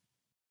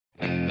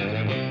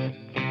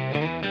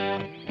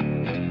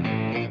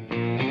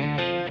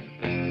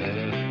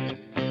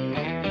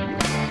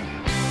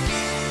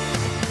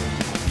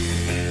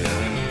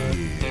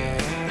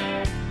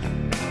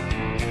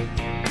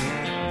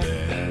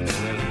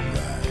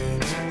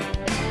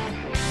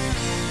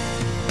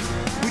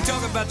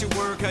 About your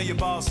work, how your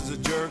boss is a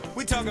jerk.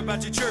 We talk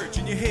about your church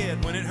and your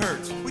head when it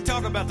hurts. We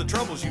talk about the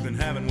troubles you've been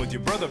having with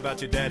your brother,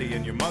 about your daddy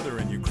and your mother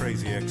and your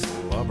crazy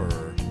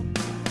ex-lover.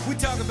 We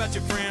talk about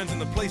your friends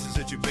and the places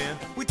that you've been.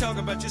 We talk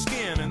about your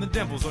skin and the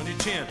dimples on your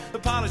chin, the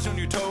polish on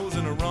your toes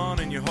and the run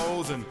in your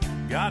hose, and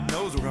God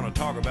knows we're gonna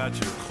talk about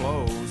your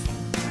clothes.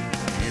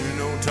 You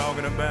know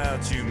talking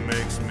about you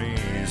makes me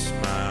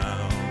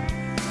smile.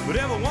 But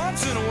every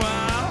once in a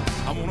while,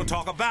 I wanna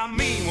talk about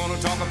me, wanna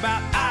talk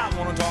about I,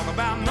 wanna talk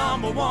about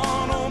number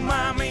one. Oh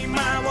my, me,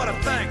 my, what I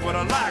think, what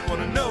I like, what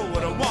I know,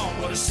 what I want,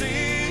 what I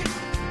see.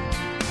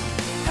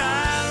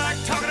 I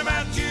like talking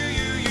about you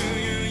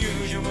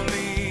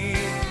usually,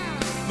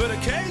 but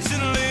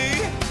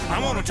occasionally I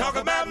wanna talk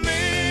about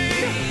me.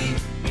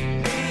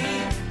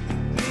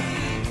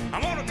 I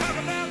wanna talk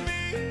about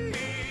me.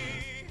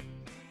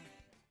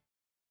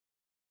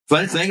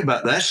 Funny thing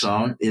about that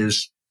song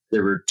is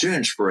there were two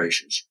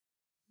inspirations.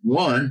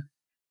 One,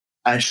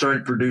 I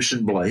started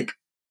producing Blake,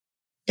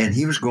 and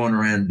he was going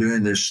around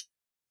doing this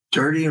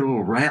dirty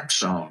little rap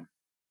song.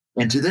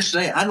 And to this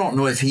day, I don't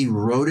know if he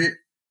wrote it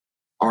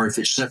or if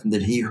it's something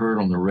that he heard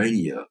on the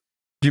radio.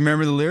 Do you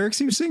remember the lyrics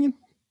he was singing?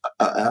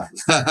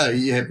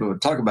 You have to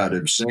talk about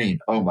obscene.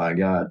 Oh, my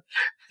God.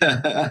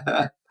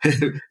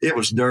 It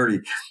was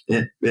dirty.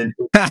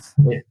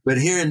 But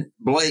hearing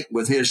Blake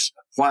with his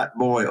white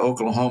boy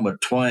Oklahoma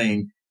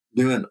twang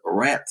doing a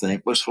rap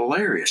thing was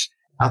hilarious.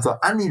 I thought,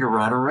 I need to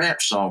write a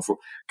rap song for,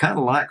 kind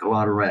of like a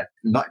lot of rap.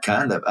 Not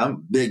kind of, I'm a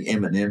big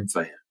Eminem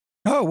fan.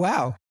 Oh,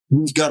 wow.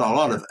 He's got a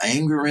lot of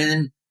anger in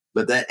him,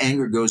 but that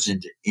anger goes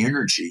into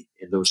energy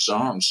in those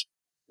songs.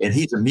 And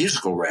he's a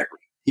musical rapper.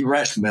 He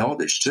writes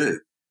melodies too.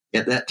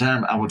 At that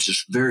time, I was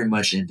just very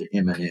much into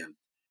Eminem.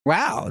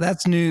 Wow,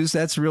 that's news.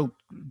 That's a real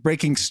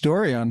breaking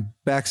story on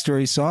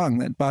Backstory Song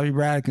that Bobby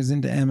Braddock is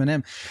into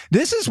Eminem.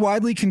 This is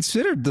widely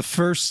considered the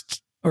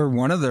first or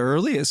one of the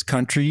earliest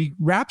country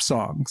rap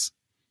songs.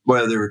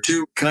 Well, there were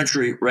two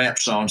country rap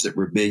songs that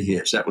were big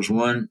hits. That was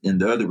one, and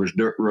the other was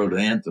Dirt Road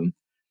Anthem,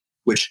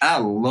 which I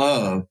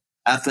love.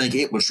 I think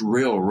it was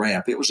real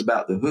rap. It was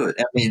about the hood.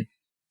 I mean,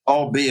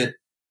 albeit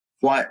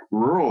white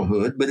rural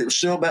hood, but it was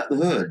still about the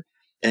hood.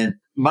 And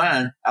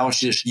mine, I was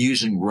just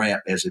using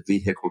rap as a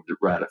vehicle to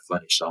write a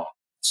funny song.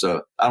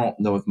 So I don't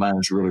know if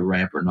mine's really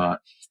rap or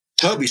not.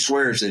 Toby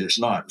swears that it's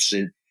not. He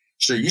said,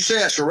 so you say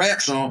it's a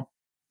rap song?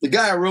 The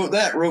guy who wrote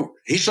that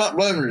he stopped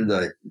loving it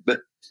today.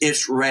 But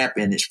it's rap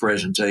in its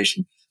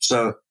presentation.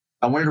 So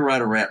I wanted to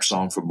write a rap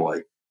song for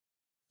Blake.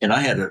 And I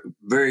had a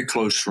very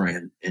close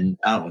friend in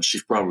Allen.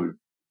 She's probably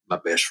my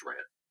best friend.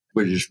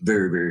 We're just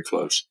very, very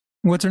close.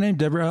 What's her name?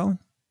 Deborah Allen?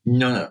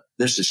 No.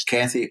 This is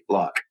Kathy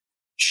Locke.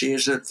 She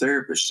is a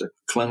therapist, a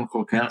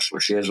clinical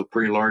counselor. She has a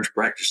pretty large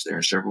practice there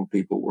and several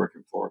people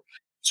working for her.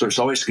 So it's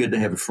always good to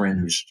have a friend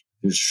who's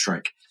a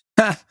shrink.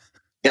 At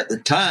the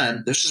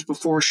time, this is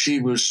before she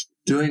was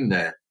doing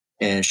that.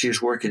 And she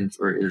was working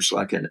for, it was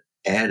like an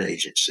ad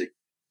agency.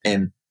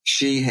 And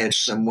she had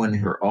someone in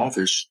her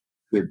office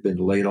who had been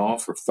laid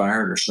off or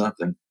fired or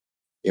something.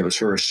 It was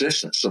her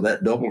assistant. So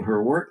that doubled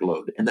her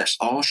workload. And that's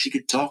all she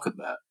could talk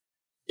about.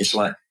 It's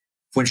like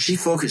when she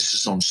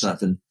focuses on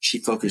something, she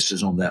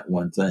focuses on that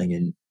one thing.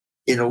 And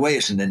in a way,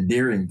 it's an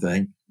endearing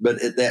thing.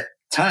 But at that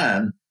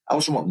time, I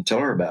was wanting to tell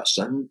her about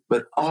something,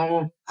 but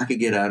all I could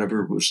get out of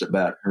her was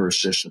about her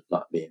assistant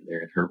not being there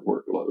and her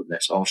workload. And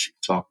that's all she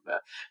could talk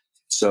about.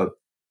 So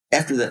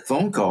after that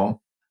phone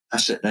call, I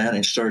sat down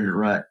and started to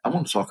write, I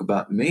want to talk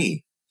about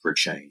me for a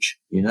change,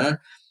 And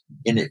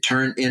it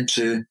turned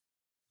into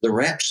the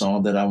rap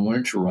song that I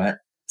wanted to write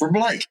for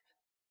Blake.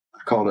 I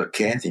called up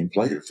Kathy and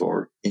played it for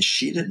her, and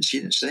she didn't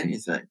say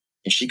anything.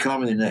 And she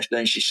called me the next day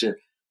and she said,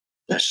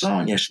 that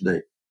song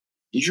yesterday,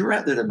 did you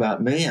write that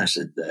about me? I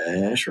said,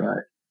 that's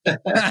right.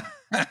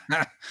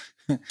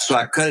 So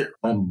I cut it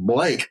on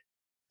Blake,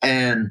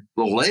 and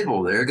the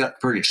label there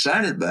got pretty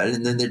excited about it.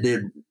 And then they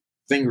did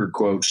finger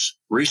quotes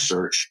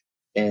research,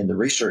 and the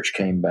research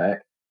came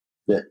back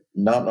that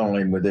not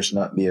only would this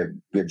not be a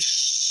good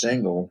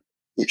single,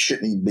 it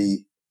shouldn't even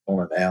be on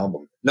an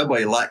album.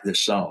 Nobody liked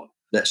this song.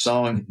 That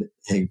song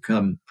had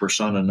come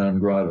persona non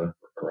grata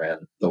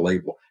around the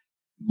label.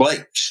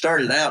 Blake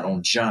started out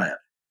on Giant.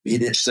 He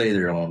didn't stay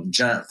there long.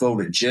 Giant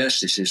folded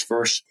just as his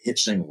first hit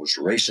single was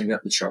racing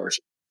up the charts.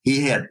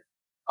 He had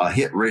a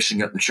hit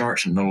racing up the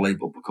charts and no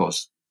label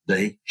because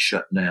they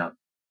shut down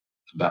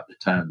about the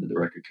time that the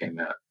record came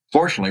out.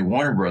 Fortunately,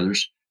 Warner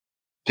Brothers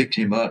picked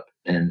him up,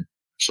 and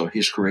so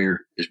his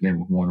career has been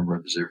with Warner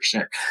Brothers ever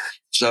since.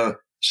 So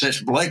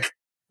since Blake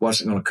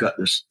wasn't going to cut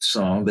this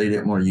song, they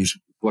didn't want to use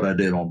what I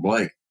did on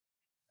Blake.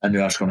 I knew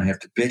I was going to have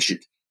to pitch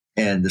it.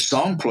 And the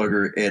song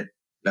plugger at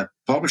the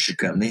publishing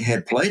company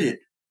had played it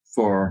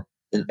for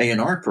an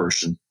A&R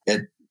person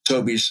at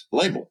Toby's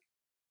label.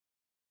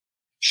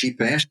 She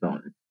passed on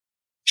it.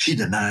 She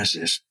denies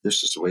this.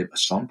 This is the way my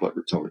song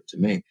plugger told it to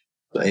me.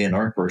 The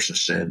A&R person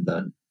said,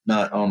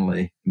 not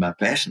only am I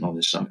passing on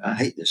this song, I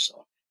hate this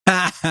song.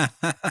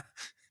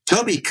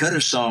 Toby cut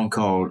a song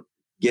called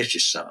Get You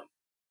Some,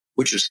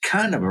 which is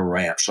kind of a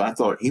rap. So I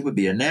thought he would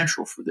be a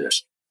natural for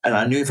this. And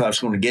I knew if I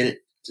was going to get it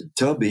to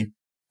Toby,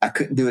 I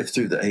couldn't do it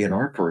through the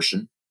A&R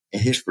person.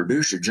 And his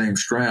producer,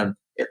 James Stroud,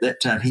 at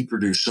that time, he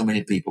produced so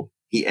many people,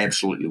 he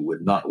absolutely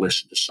would not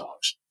listen to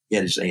songs. He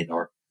had his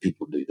A&R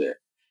people do that.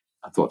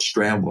 I thought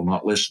Stroud will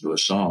not listen to a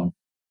song.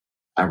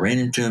 I ran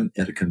into him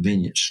at a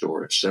convenience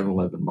store at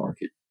 7-Eleven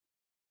Market,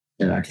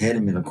 and I had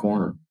him in a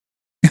corner.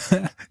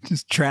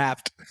 Just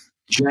trapped.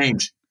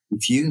 James,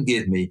 if you can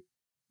give me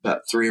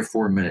about 3 or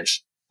 4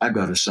 minutes, I've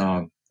got a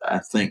song I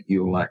think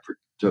you'll like for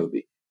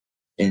Toby.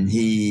 And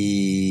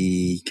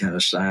he kind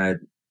of sighed,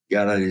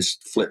 got out his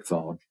flip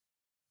phone,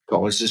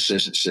 called his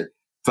assistant, said,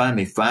 find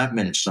me 5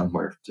 minutes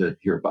somewhere to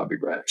hear a Bobby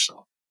Braddock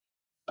song.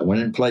 I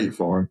went and played it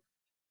for him.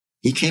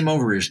 He came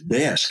over his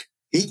desk.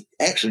 He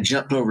actually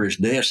jumped over his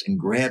desk and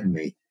grabbed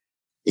me.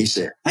 He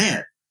said,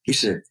 man, he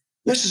said,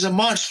 this is a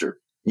monster.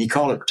 And he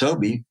called up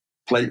Toby,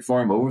 played it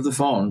for him over the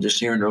phone, just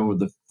hearing it over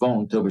the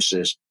phone. Toby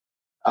says,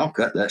 I'll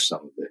cut that son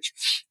of a bitch.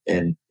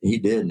 And he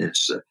did. And it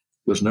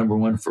was number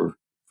one for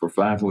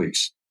 5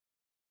 weeks.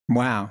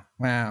 Wow.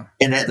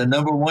 And at the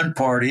number one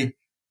party,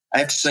 I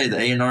have to say the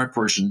A&R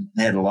person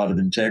had a lot of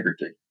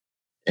integrity.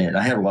 And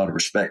I have a lot of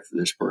respect for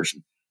this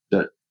person.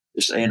 But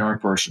this A&R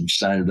person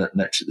sided up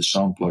next to the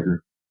song plugger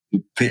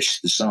who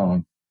pitched the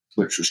song,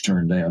 which was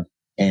turned down.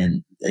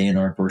 And the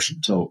A&R person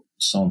told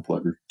the song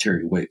plugger,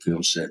 Terry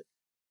Wakefield, said,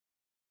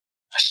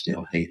 I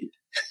still hate it.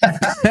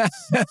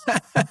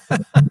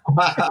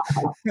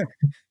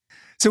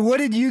 So what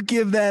did you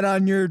give that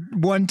on your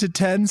 1 to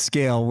 10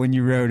 scale when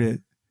you wrote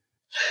it?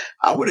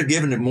 I would have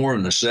given it more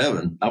than a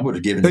 7. I would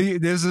have given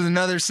it. This is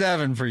another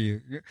 7 for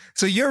you.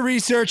 So your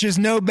research is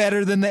no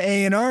better than the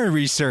A&R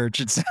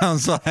research, it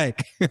sounds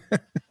like.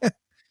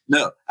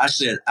 No, I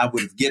said I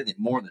would have given it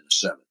more than a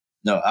 7.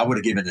 No, I would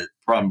have given it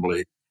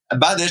probably. And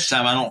by this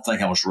time, I don't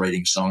think I was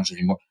rating songs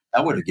anymore.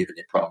 I would have given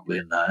it probably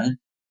a 9.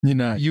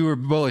 You were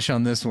bullish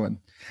on this one.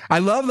 I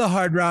love the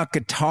hard rock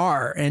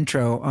guitar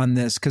intro on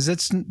this because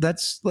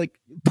that's like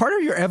part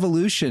of your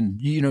evolution.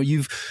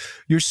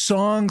 Your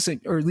songs,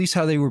 or at least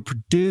how they were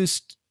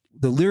produced,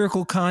 the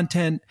lyrical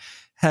content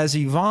has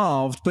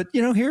evolved. But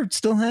here it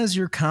still has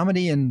your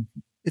comedy, and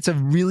it's a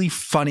really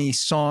funny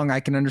song.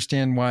 I can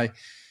understand why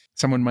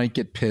someone might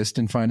get pissed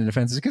and find it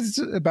offensive because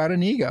it's about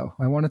an ego.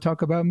 I want to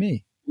talk about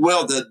me.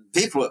 Well, the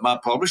people at my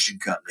publishing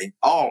company,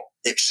 all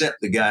except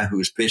the guy who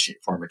was pitching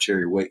it for me,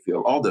 Terry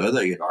Wakefield, all the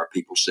other A&R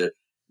people said,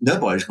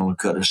 nobody's going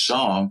to cut a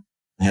song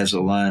that has a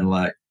line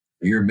like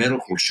your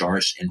medical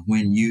charts and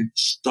when you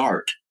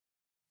start.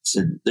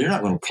 Said they're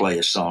not going to play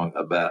a song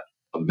about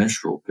a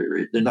menstrual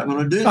period. They're not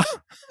going to do it.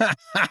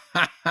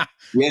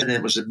 Yeah, and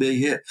it was a big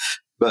hit.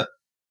 But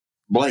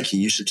Blake, he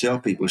used to tell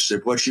people, he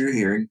said, what you're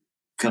hearing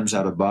comes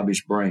out of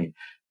Bobby's brain.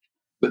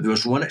 But there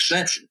was one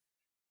exception.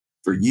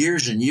 For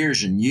years and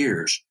years and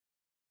years,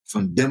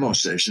 from demo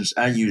sessions,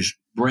 I used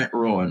Brent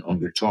Rowan on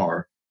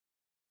guitar.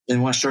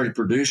 And when I started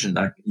producing,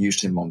 I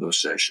used him on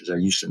those sessions. I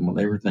used him on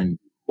everything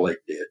Blake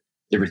did,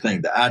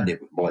 everything that I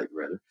did with Blake,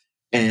 rather.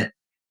 And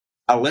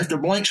I left a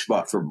blank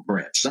spot for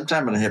Brent.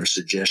 Sometime I have a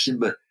suggestion,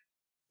 but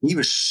he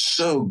was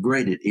so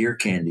great at ear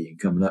candy and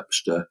coming up with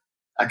stuff.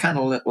 I kind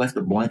of left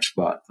a blank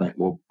spot. Think,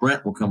 well,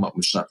 Brent will come up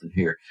with something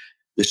here.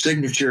 The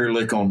signature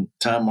lick on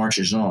Time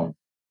Marches On,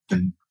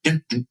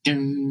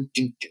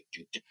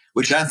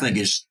 which I think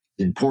is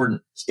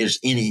important as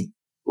any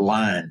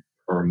line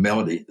or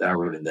melody that I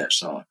wrote in that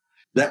song.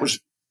 That was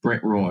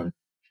Brent Rowan.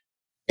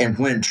 And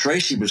when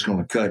Tracy was going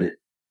to cut it,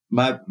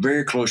 my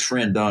very close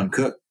friend, Don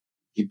Cook,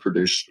 he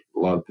produced a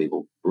lot of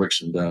people,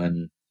 Brooks and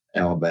Dunn,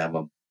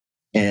 Alabama,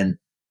 and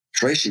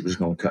Tracy was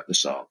going to cut the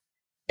song.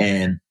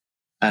 And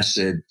I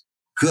said,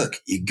 Cook,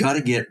 you got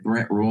to get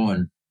Brent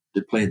Rowan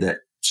to play that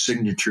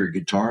signature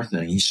guitar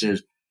thing. He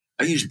says,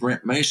 I use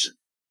Brent Mason.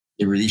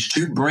 There were these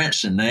two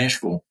Brents in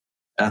Nashville.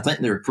 And I think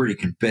they were pretty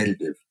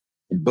competitive.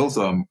 And both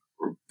of them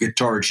were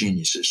guitar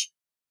geniuses.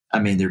 I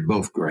mean, they're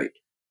both great.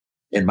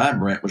 And my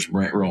Brent was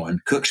Brent Rowan.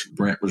 Cook's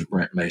Brent was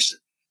Brent Mason.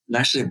 And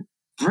I said,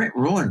 Brent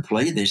Rowan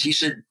played this. He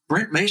said,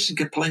 Brent Mason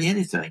could play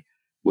anything.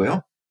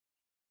 Well,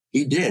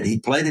 he did. He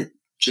played it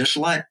just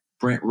like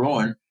Brent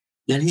Rowan.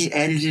 Then he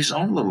added his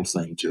own little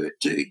thing to it,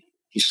 too.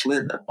 He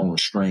slid up on a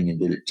string and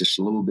did it just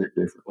a little bit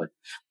differently.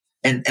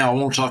 And I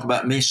want to talk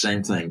about me,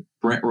 same thing.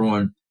 Brent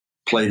Rowan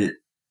played it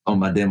on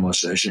my demo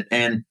session,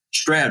 and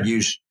Stroud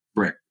used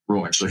Brent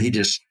Rowan. So he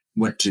just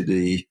went to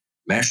the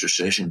master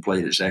session and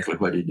played exactly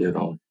what he did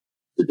on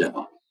the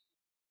demo.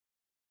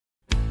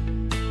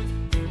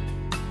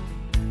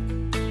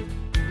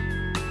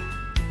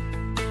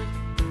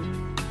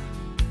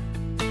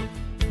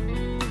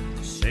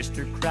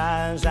 Sister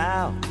cries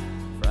out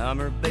from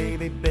her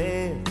baby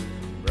bed.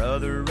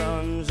 Brother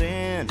runs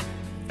in,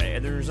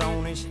 feathers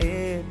on his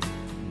head.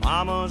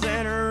 Mama's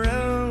in her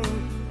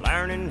room,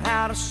 learning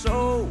how to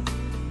sew.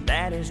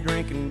 Daddy's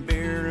drinking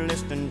beer,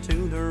 listening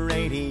to the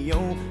radio.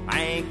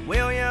 Hank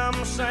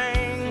Williams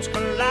sings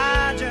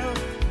Elijah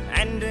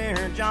and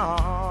Dear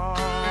John.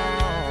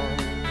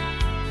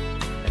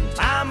 And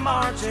time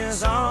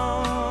marches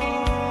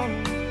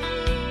on.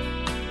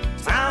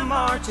 Time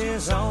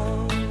marches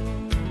on.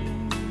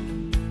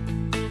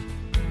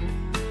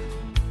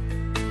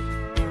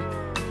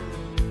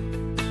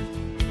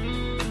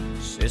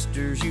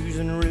 Sisters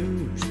using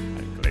rouge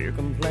and clear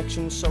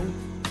complexion soap.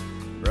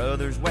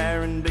 Brother's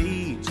wearing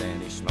beads and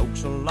he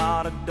smokes a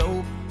lot of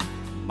dope.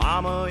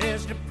 Mama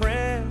is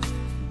depressed,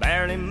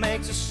 barely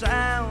makes a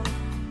sound.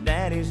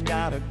 Daddy daddy's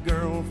got a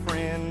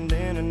girlfriend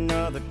in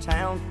another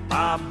town.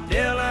 Bob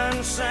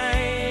Dylan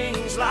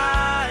sings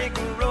like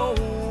a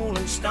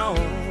rolling stone,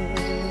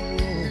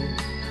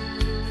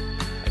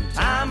 and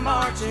time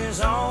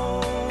marches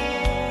on,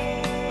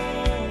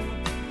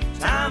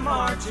 time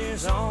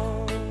marches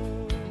on.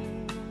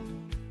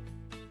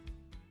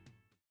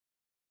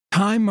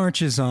 Time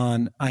Marches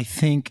On, I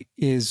think,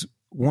 is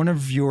one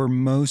of your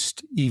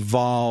most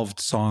evolved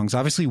songs.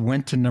 Obviously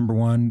went to number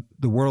one.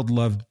 The world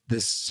loved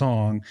this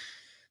song.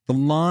 The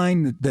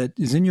line that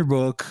is in your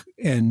book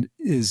and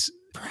is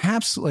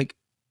perhaps like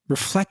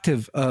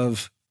reflective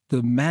of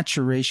the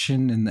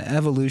maturation and the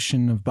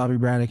evolution of Bobby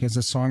Braddock as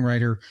a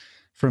songwriter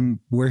from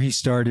where he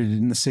started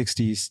in the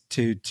 60s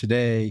to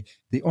today.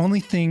 The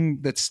only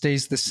thing that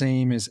stays the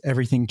same is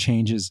everything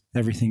changes,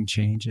 everything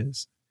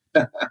changes.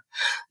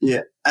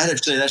 Yeah,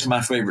 I'd say that's my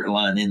favorite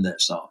line in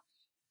that song.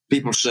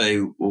 People say,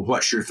 well,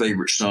 what's your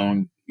favorite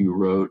song you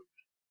wrote?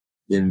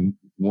 Then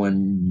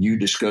when you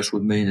discussed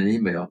with me in an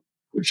email,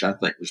 which I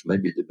think was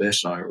maybe the best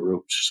song I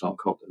wrote, was a song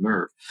called The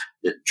Nerve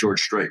that George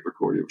Strait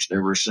recorded. It was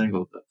never a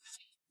single,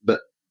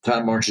 but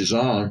Time Marches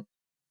On,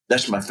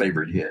 that's my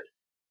favorite hit.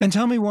 And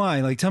tell me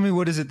why. Like, tell me,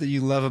 what is it that you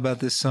love about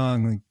this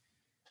song? Like,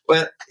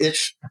 well,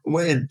 it's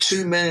in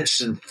 2 minutes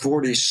and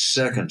 40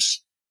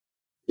 seconds,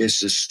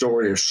 it's the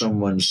story of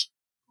someone's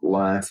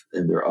life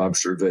and their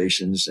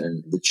observations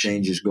and the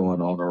changes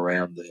going on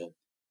around them.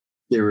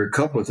 There were a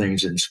couple of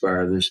things that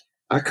inspired this.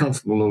 I come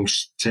from a little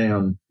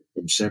town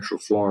in Central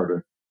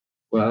Florida.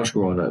 When I was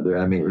growing up there,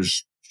 I mean, it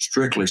was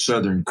strictly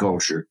Southern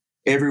culture.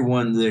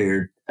 Everyone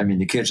there, I mean,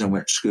 the kids I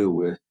went to school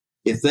with,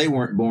 if they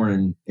weren't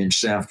born in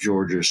South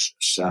Georgia,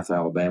 South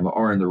Alabama,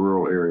 or in the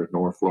rural area of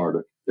North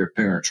Florida, their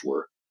parents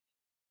were.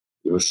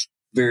 It was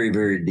very,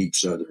 very deep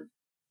Southern.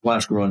 When I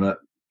was growing up,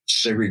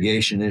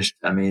 segregationist,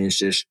 I mean,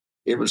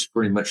 it was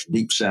pretty much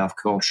deep South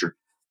culture.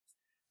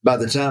 By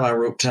the time I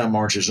wrote Time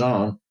Marches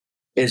On,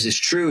 as is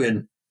true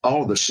in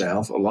all of the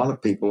South, a lot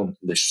of people in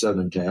the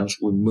southern towns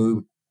would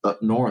move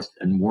up north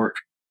and work,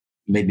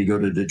 maybe go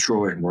to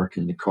Detroit and work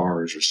in the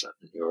cars or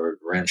something, or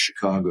around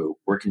Chicago,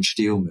 work in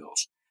steel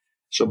mills.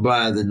 So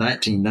by the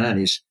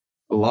 1990s,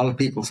 a lot of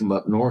people from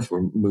up north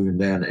were moving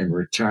down and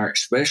retiring,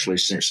 especially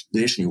since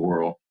Disney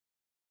World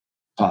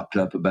popped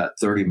up about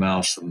 30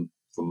 miles from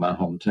my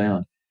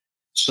hometown.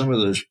 Some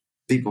of those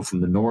people from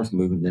the north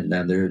moving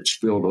down there had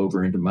spilled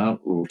over into my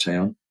little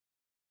town.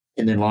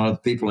 And then a lot of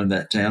the people in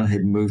that town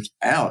had moved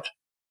out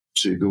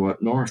to go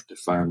up north to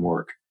find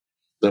work.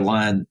 The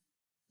line,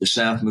 the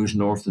South moves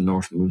north, the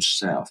North moves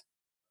south.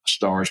 A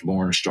star is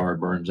born, a star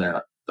burns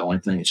out. The only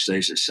thing that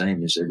stays the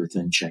same is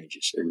everything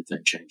changes.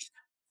 Everything changes.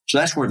 So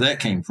that's where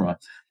that came from.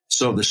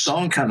 So the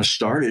song kind of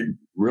started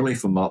really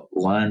from a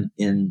line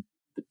in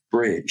the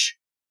bridge.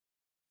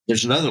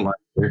 There's another line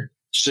there.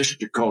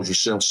 Sister calls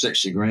herself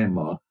Sexy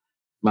Grandma.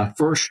 My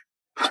first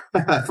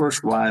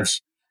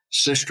wife's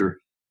sister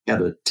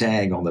had a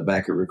tag on the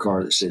back of her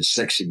car that said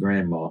Sexy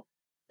Grandma.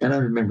 And I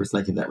remember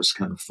thinking that was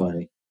kind of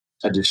funny.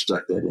 I just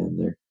stuck that in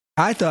there.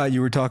 I thought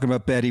you were talking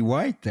about Betty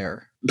White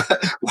there.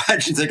 Why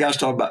did you think I was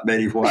talking about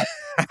Betty White?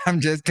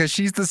 I'm just because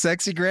she's the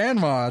sexy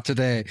grandma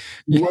today.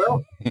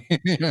 Well,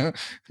 You know?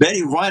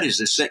 Betty White is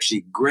a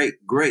sexy great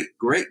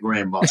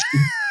grandma.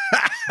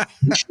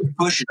 She's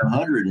pushing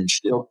 100 and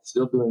still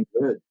doing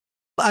good.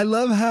 I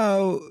love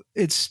how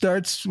it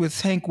starts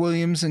with Hank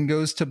Williams and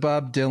goes to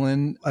Bob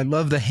Dylan. I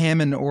love the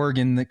Hammond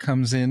organ that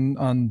comes in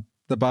on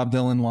the Bob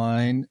Dylan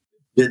line.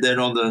 Did that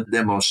on the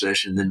demo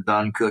session. Then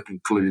Don Cook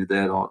included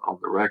that on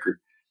the record.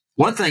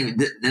 One thing that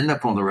didn't end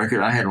up on the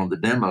record, I had on the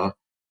demo,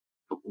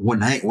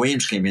 when Hank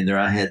Williams came in there,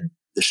 I had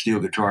the steel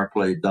guitar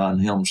played Don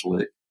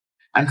Helmslick.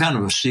 I'm kind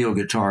of a steel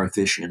guitar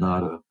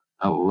aficionado.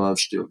 I love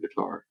steel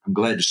guitar. I'm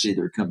glad to see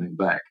they're coming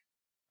back.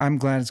 I'm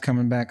glad it's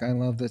coming back. I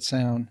love that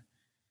sound.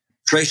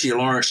 Tracy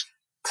Lawrence,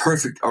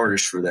 perfect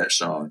artist for that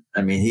song.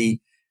 I mean,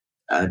 he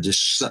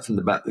just something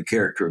about the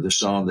character of the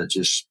song that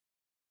just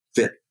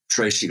fit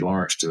Tracy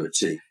Lawrence to a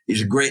T.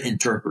 He's a great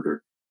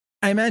interpreter.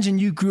 I imagine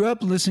you grew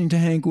up listening to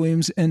Hank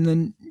Williams, and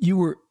then you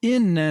were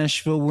in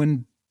Nashville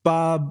when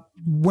Bob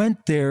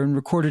went there and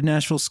recorded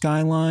Nashville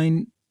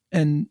Skyline,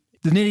 and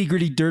the Nitty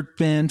Gritty Dirt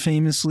Band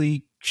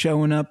famously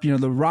showing up. You know,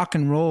 the rock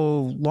and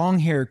roll long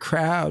hair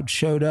crowd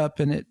showed up,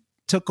 and it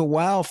took a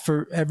while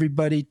for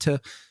everybody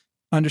to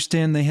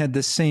understand they had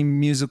the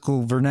same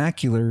musical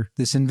vernacular,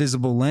 this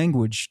invisible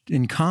language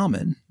in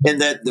common.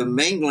 And that the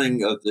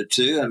mingling of the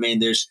two, I mean,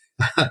 there's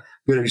a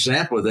good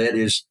example of that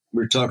is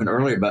we were talking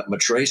earlier about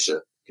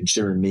Matresa,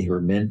 considering me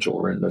her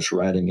mentor and us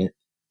writing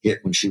it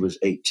when she was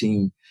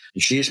 18.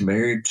 And she's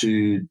married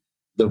to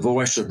the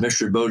voice of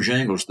Mr.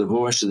 Bojangles, the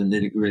voice of the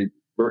Nitty Gritty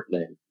Dirt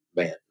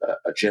Band,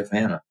 Jeff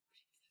Hanna.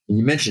 And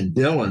you mentioned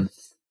Dylan.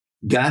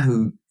 Guy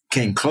who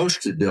came close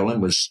to Dylan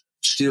was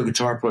a steel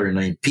guitar player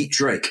named Pete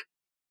Drake.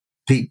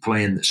 Pete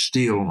playing the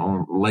steel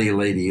on Lay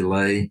Lady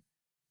Lay.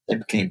 They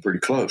became pretty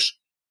close.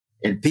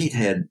 And Pete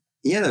had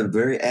a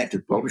very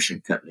active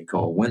publishing company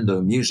called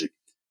Window Music.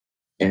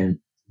 And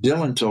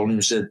Dylan told him,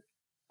 he said,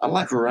 I'd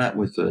like to write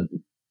with a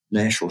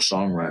Nashville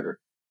songwriter.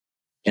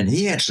 And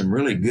he had some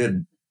really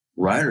good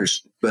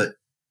writers, but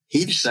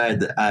he decided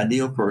the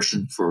ideal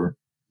person for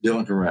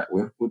Dylan to write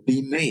with would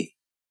be me.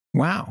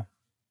 Wow.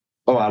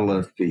 Oh, I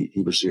love Pete.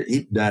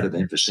 He died of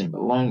emphysema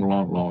long,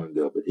 long, long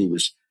ago, but he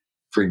was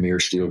premier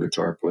steel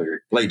guitar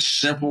player. Played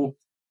simple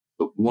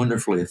but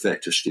wonderfully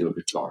effective steel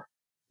guitar.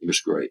 He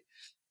was great.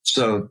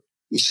 So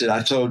he said,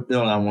 I told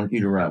Dylan I want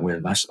you to write with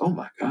him. I said, oh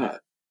my God.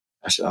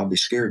 I said, I'll be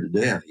scared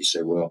to death. He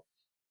said, well,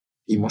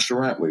 he wants to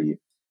write with you.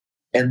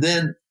 And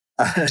then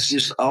I was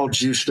just all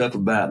juiced up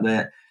about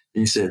that.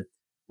 And he said,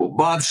 well,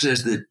 Bob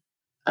says that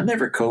I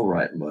never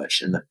co-write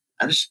much. And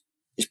it's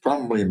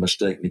probably a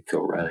mistake me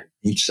co-writing.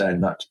 He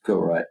decided not to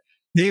co-write.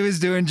 He was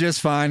doing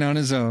just fine on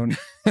his own.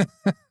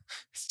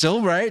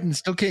 Still writing,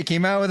 still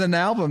came out with an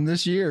album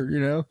this year, you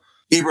know.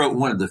 He wrote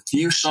one of the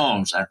few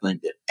songs, I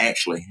think, that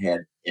actually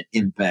had an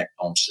impact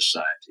on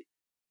society.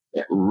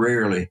 That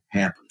rarely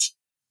happens.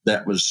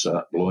 That was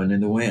Blowing in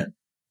the Wind.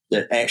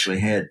 That actually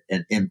had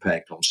an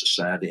impact on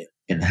society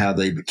and how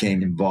they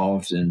became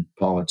involved in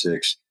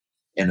politics.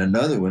 And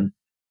another one,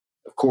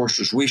 of course,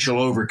 was We Shall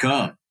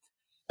Overcome.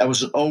 That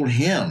was an old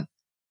hymn,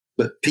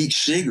 but Pete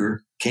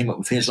Seeger came up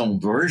with his own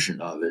version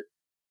of it.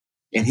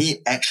 And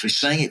he actually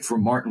sang it for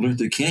Martin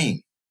Luther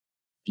King.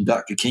 And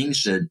Dr. King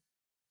said,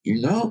 you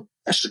know,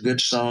 that's a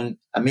good song.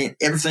 I mean,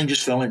 everything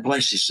just fell in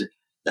place. He said,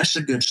 that's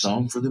a good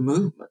song for the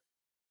movement.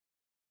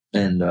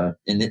 And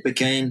it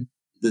became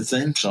the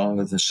theme song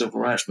of the civil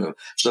rights movement.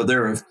 So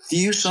there are a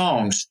few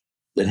songs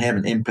that have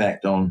an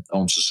impact on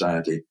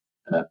society.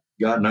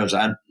 God knows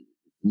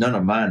none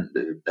of mine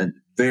do. And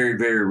very,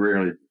 very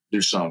rarely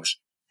do songs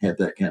have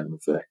that kind of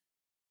effect.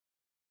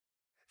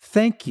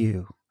 Thank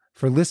you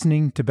for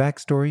listening to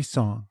Backstory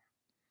Song.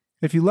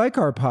 If you like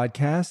our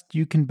podcast,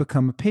 you can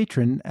become a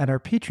patron at our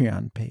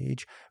Patreon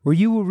page, where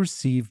you will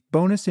receive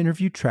bonus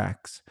interview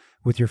tracks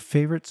with your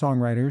favorite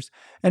songwriters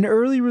and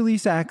early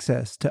release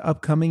access to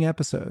upcoming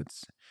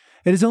episodes.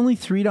 It is only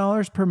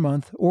 $3 per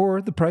month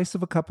or the price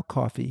of a cup of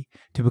coffee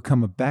to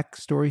become a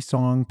Backstory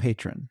Song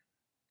patron.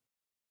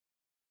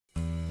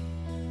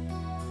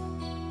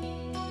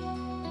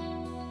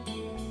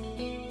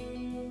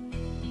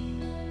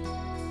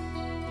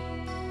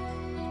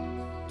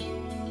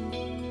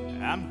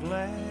 I'm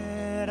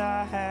glad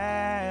I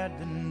had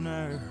the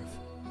nerve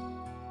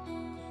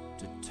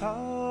to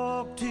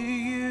talk to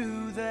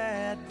you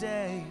that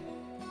day.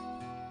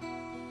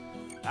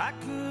 I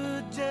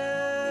could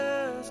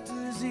just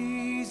as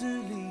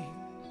easily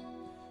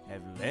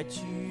have let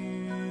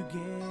you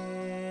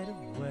get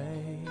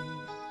away.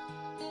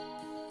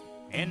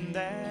 In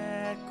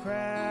that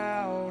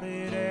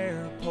crowded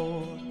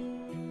airport,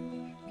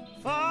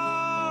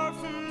 far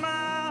from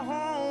my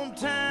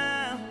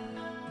hometown.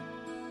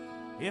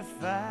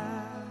 If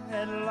I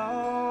had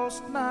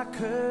lost my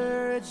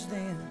courage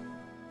then,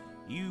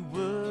 you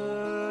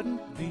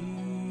wouldn't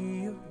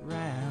be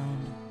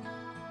around.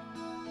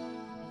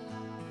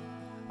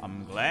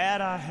 I'm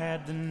glad I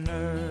had the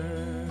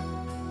nerve,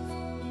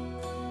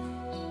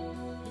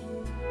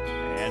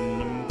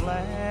 and I'm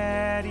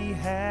glad he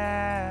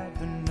had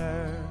the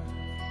nerve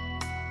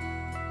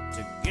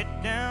to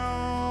get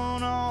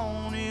down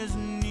on his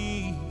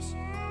knees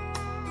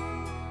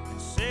and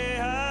say,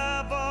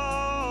 I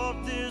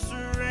bought this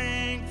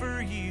ring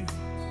for you,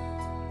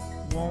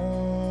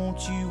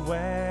 won't you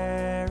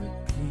wear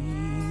it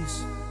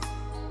please?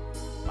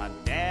 My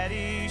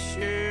daddy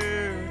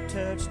sure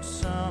touched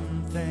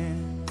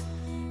something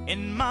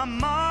in my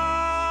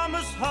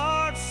mama's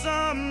heart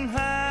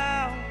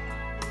somehow.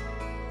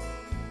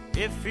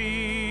 If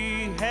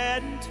he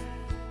hadn't,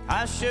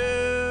 I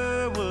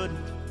sure wouldn't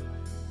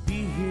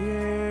be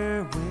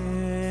here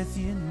with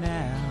you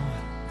now.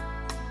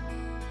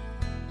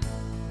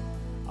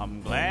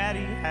 I'm glad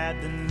he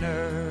had the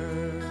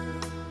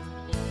nerve,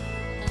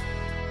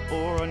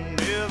 or I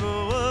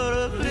never would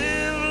have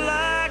lived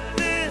like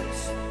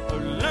this, or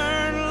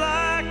learned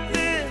like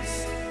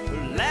this, or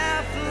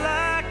laughed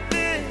like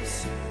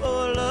this,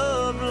 or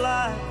loved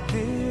like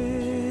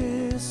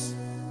this.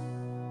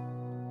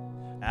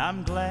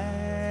 I'm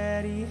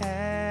glad he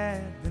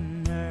had the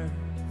nerve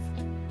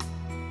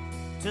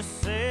to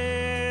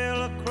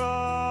sail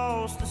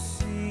across the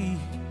sea.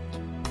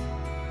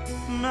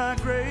 My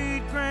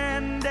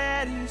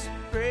great-granddaddy's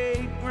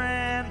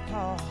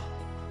great-grandpa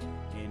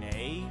in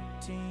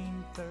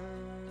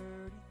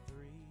 1833.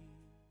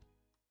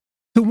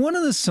 So one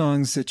of the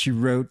songs that you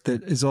wrote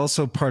that is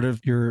also part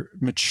of your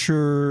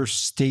mature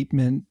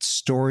statement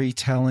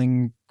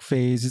storytelling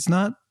phase, it's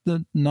not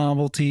the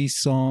novelty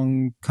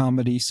song,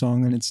 comedy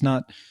song, and it's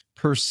not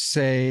per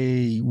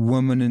se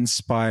woman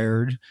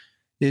inspired,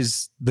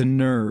 is The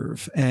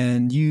Nerve.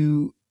 And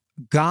you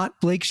got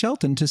Blake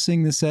Shelton to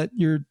sing this at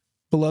your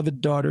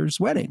beloved daughter's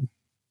wedding.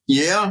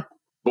 Yeah,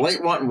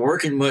 Blake wasn't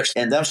working much,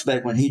 and that was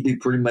back when he'd do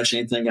pretty much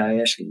anything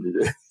I asked him to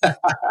do.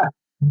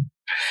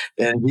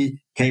 And he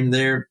came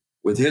there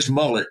with his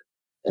mullet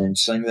and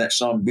sang that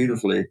song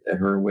beautifully at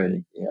her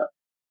wedding. Yeah.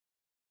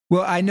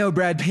 Well, I know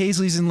Brad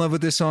Paisley's in love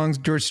with this song.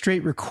 George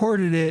Strait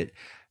recorded it,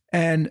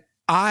 and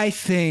I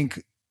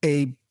think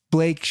a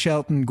Blake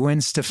Shelton,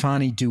 Gwen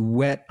Stefani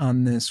duet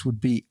on this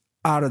would be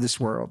out of this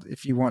world,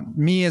 if you want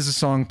me as a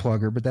song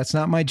plugger, but that's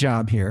not my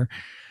job here.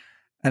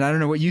 And I don't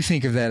know what you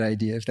think of that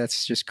idea, if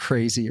that's just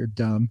crazy or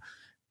dumb,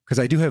 because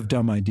I do have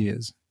dumb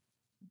ideas.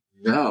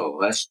 No,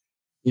 that's,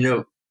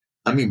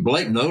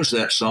 Blake knows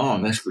that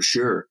song, that's for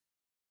sure.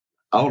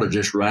 I ought to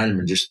just write him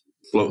and just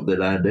float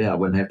that idea. I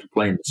wouldn't have to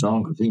play him the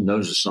song because he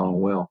knows the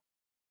song well.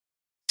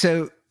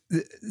 So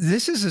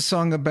this is a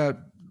song about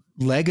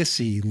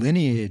legacy,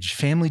 lineage,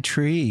 family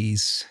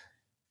trees.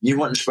 You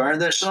know what inspired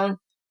that song?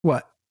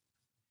 What?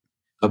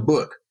 A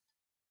book.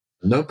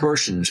 No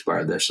person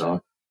inspired that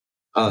song.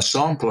 A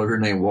song plugger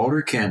named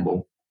Walter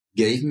Campbell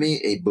gave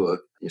me a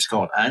book. It's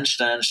called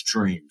Einstein's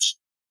Dreams.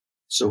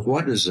 So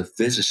what does a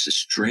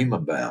physicist dream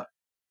about?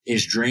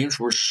 His dreams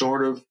were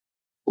sort of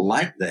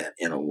like that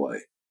in a way.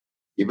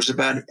 It was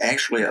about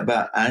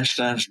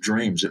Einstein's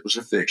dreams. It was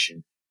a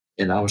fiction.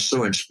 And I was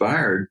so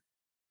inspired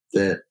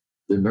that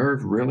the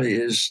nerve really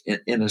is,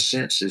 in a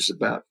sense, is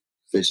about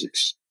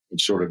physics in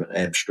sort of an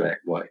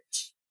abstract way.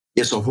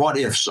 It's a what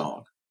if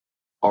song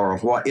or a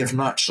what if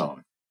not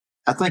song.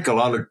 I think a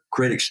lot of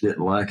critics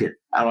didn't like it.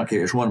 I don't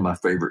care. It's one of my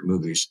favorite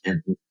movies.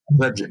 And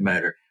subject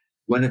matter,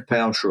 Gwyneth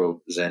Paltrow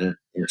is in it,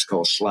 and it's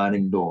called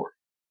Sliding Door.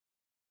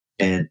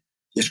 And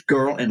this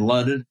girl in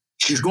London,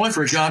 she was going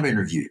for a job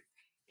interview,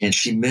 and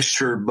she missed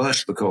her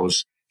bus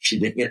because she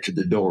didn't get to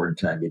the door in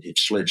time. It had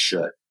slid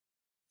shut.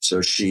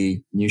 So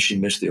she knew she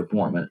missed the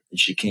appointment, and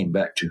she came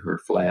back to her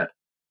flat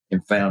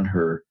and found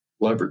her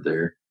lover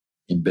there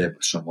in bed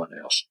with someone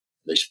else.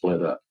 They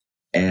split up.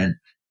 And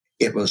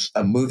it was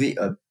a movie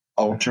of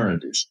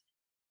alternatives,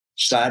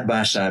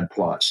 side-by-side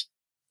plots.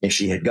 And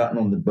she had gotten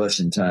on the bus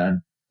in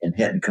time and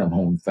hadn't come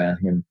home and found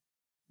him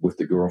with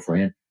the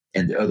girlfriend.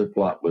 And the other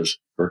plot was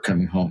her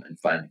coming home and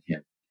finding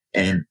him.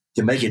 And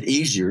to make it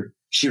easier,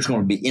 she was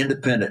going to be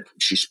independent.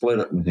 She split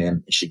up with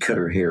him, and she cut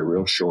her hair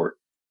real short.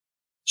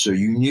 So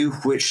you knew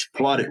which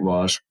plot it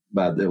was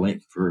by the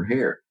length of her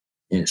hair.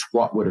 And it's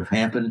what would have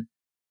happened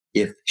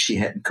if she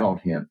hadn't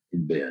caught him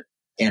in bed.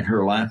 And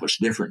her life was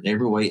different in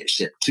every way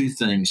except two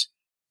things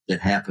that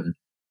happened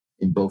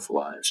in both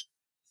lives.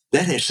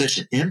 That had such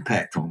an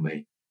impact on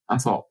me. I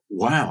thought,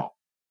 wow,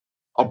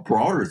 a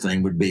broader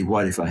thing would be,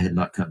 what if I had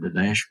not come to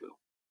Nashville?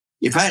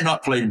 If I had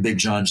not played in Big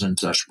John's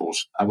Untouchables,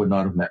 I would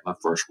not have met my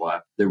first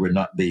wife. There would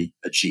not be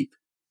a Jeep,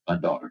 my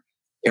daughter.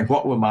 And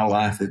what would my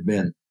life have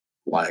been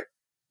like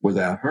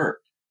without her?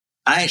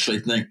 I actually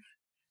think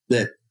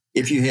that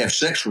if you have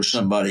sex with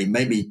somebody,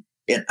 maybe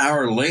an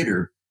hour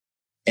later,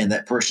 and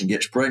that person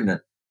gets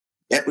pregnant,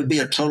 that would be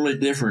a totally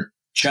different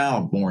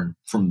child born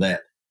from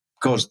that.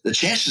 Because the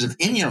chances of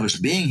any of us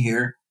being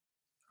here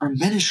are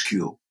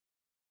minuscule.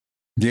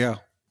 Yeah.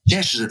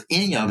 Chances of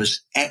any of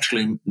us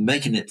actually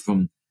making it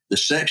from the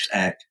sex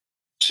act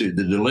to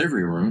the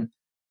delivery room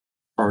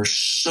are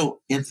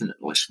so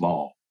infinitely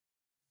small.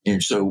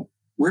 And so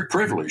we're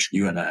privileged,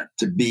 you and I,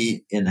 to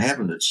be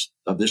inhabitants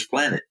of this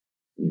planet.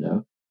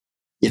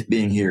 If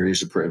being here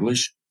is a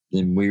privilege,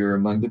 then we are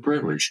among the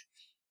privileged.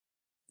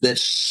 That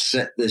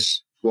set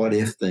this what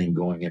if thing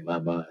going in my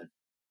mind.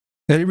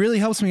 It really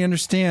helps me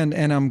understand,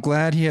 and I'm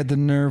glad he had the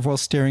nerve while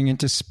staring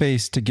into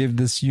space to give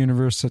this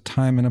universe a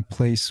time and a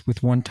place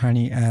with one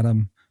tiny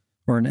atom,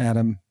 or an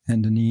Adam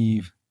and an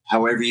Eve.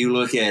 However you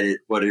look at it,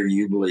 whatever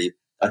you believe.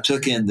 I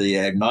took in the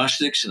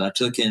agnostics and I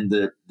took in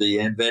the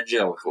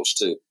evangelicals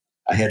too.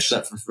 I had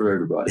something for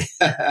everybody.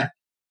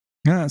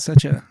 Yeah,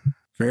 such a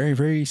very,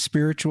 very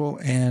spiritual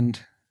and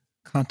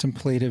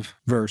contemplative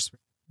verse.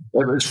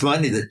 It was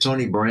funny that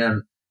Tony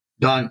Brown,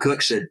 Don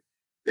Cook said,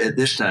 at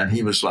this time,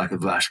 he was like a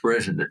vice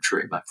president at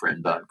Tree, my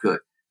friend Don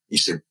Cook. He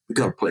said, we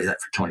got to play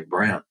that for Tony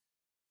Brown.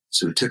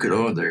 So we took it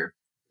over there,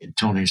 and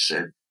Tony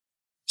said,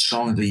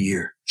 Song of the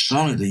Year,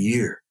 Song of the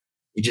Year.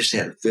 He just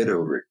had a fit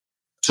over it.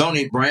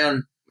 Tony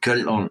Brown cut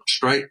it on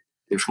straight.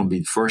 It was going to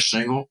be the first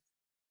single.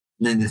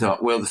 And then they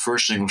thought, well, the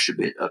first single should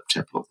be an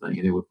up-tempo thing,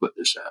 and they would put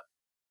this out.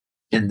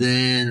 And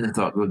then they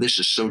thought, well, this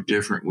is so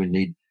different.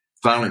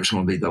 Finally, it was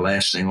going to be the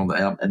last single on the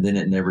album, and then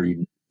it never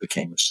even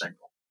became a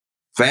single.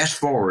 Fast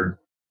forward,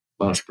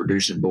 I was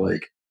producing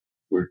Blake.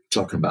 We're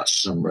talking about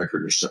some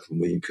record or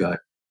something we had cut.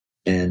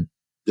 And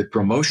the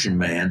promotion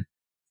man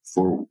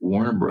for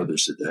Warner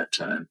Brothers at that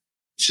time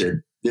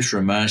said, this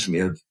reminds me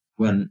of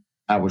when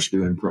I was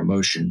doing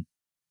promotion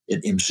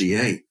at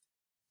MCA.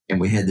 And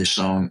we had this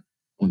song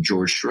on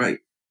George Strait.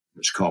 It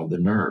was called The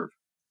Nerve.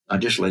 I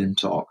just let him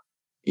talk.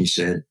 He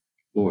said,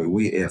 boy,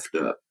 we effed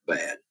up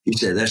bad. He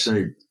said, that's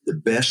the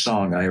best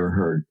song I ever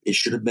heard. It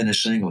should have been a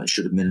single. It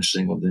should have been a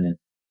single then.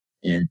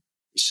 And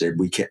he said,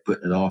 we kept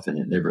putting it off and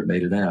it never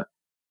made it out.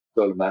 I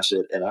told him, I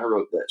said, and I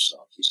wrote that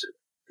song. He said,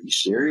 are you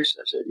serious?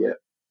 I said, yeah,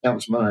 that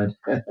was mine.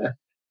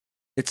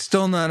 It's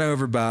still not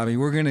over, Bobby.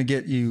 We're going to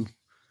get you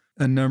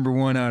a number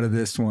one out of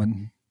this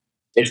one.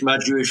 As my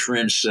Jewish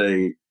friends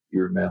say,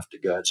 your mouth to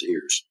God's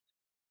ears.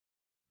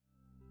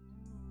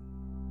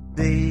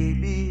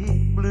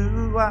 Baby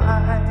blue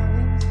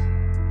eyes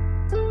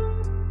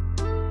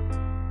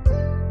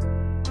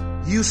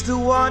used to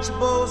watch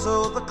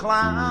Bozo the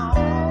Clown,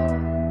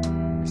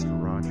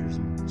 Mr. Rogers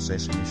and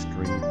Sesame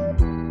Street,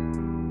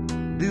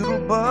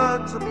 doodle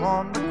bugs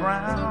upon the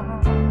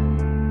ground.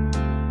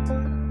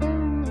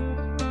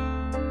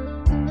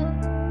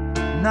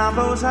 Now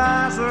those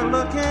eyes are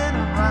looking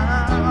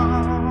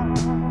around,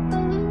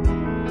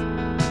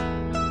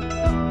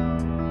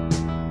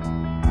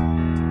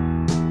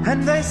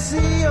 and they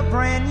see a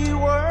brand new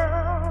world.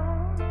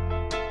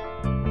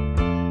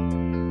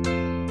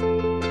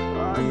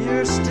 Oh,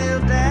 you're still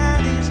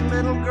daddy's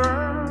little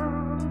girl,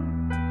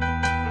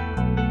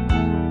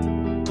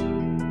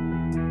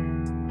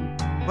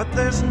 but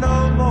there's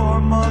no more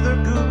Mother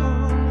Goose.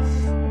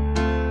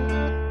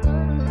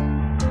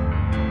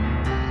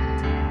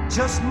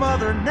 Just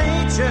Mother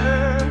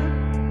Nature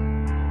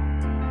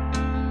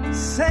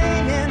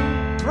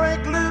saying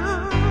break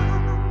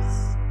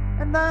loose,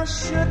 and I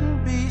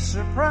shouldn't be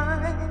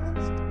surprised.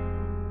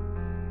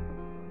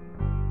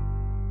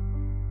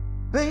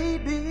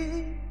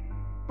 Baby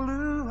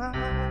blue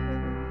eyes.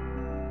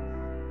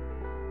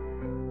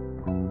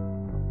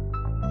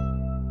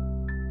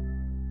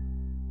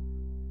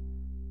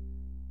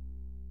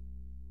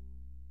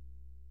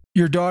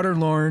 Your daughter,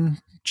 Lauren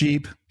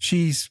Jeep,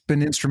 she's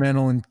been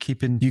instrumental in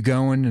keeping you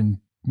going and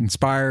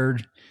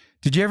inspired.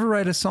 Did you ever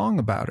write a song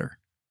about her?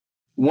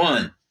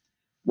 One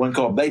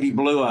called Baby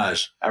Blue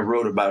Eyes. I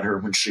wrote about her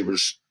when she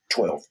was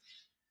 12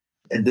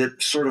 and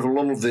did sort of a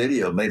little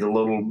video, made a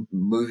little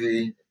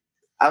movie.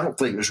 I don't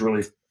think it was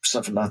really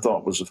something I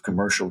thought was of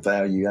commercial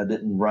value. I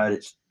didn't write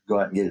it, go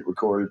out and get it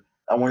recorded.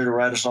 I wanted to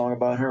write a song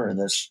about her,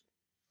 and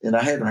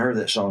I haven't heard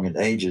that song in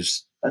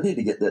ages. I need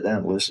to get that down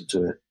and listen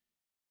to it.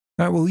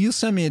 All right, well, you'll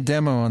send me a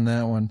demo on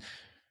that one.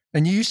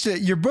 And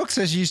your book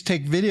says you used to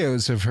take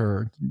videos of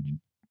her.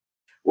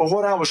 Well,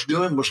 what I was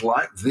doing was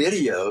like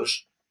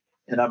videos,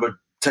 and I would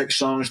take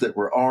songs that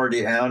were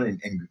already out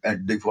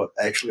and do what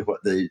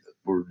they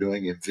were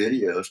doing in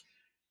videos.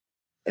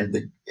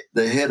 And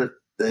the head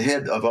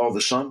of all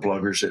the song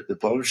pluggers at the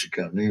publishing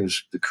company, who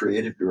was the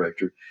creative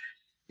director,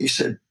 he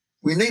said,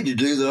 we need to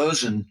do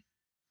those, and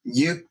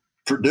you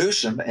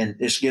produce them, and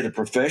just get a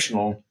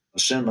professional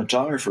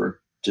cinematographer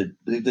to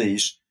do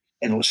these,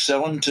 and let's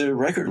sell them to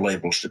record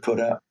labels to put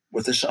out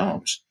with the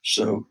songs.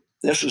 So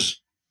this was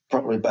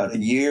probably about a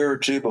year or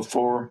two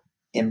before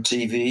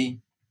MTV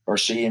or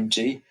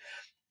CMT.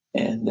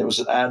 And there was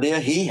an idea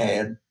he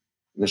had. It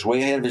was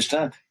way ahead of his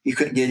time. He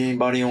couldn't get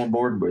anybody on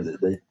board with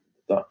it. They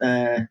thought,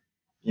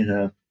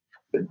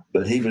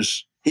 but he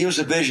was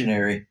a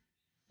visionary,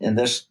 and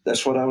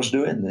that's what I was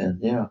doing then.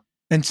 Yeah.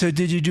 And so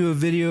did you do a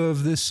video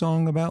of this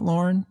song about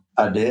Lauren?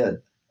 I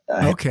did.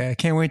 Okay. I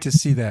can't wait to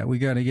see that. We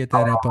got to get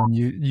that up on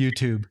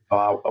YouTube.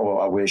 I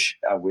wish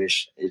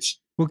it's.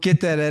 We'll get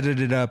that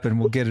edited up and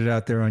we'll get it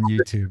out there on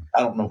YouTube. I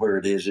don't know where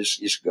it is.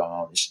 It's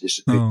gone.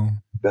 It's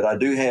but I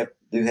do have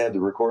the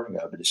recording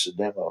of it. It's a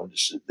demo.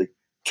 It's the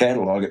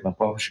catalog at my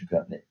publishing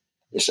company.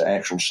 It's an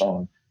actual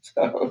song.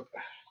 So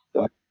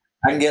I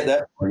can get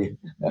that for you.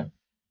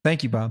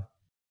 Thank you, Bob.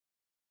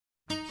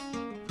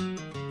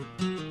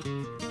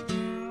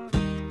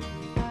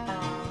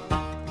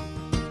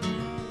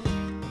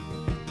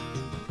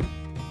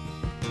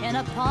 In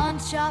a pawn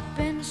shop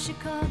in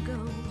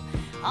Chicago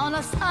on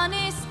a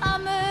sunny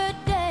summer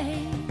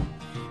day,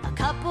 a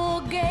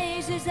couple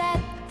gazes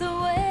at the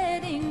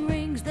wedding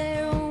rings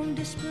there on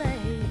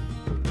display.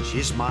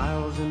 She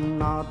smiles and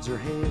nods her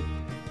head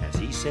as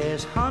he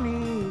says,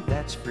 honey,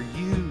 that's for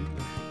you.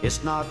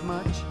 It's not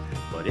much,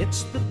 but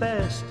it's the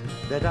best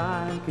that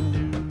I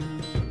can do.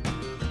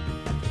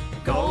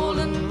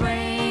 Golden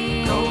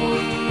ring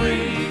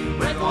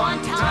with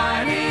one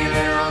tiny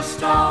little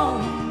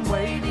stone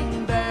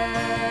waiting there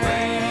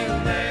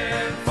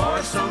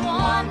for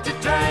someone to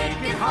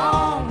take it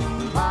home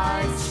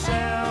by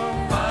itself.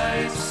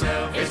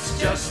 It's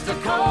just a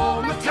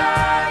cold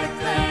metallic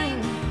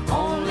thing.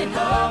 Only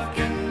love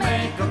can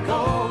make a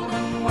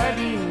golden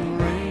wedding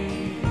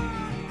ring.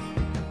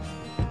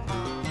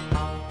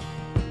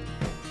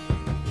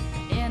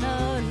 In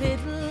a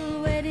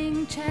little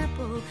wedding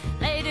chapel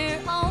later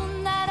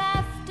on that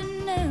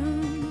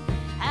afternoon,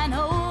 an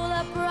old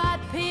upright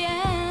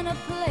piano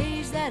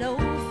plays that old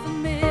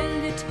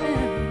familiar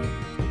tune.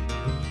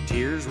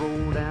 Tears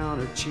roll down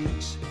her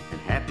cheeks and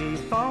happy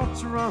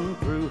thoughts run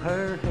through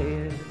her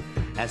head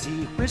as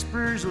he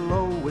whispers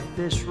low, with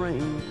this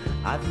ring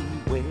I thee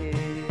wed.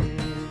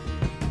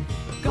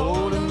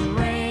 Golden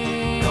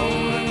ring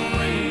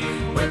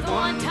with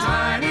one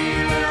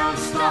tiny little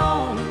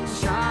stone,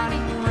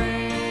 shining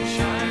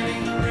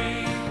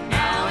ring.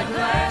 Now at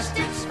last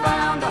it's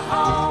found a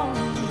home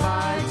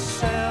by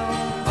itself.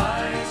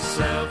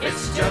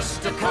 It's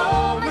just a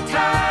cold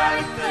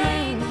metallic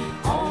thing.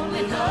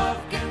 Only love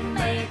can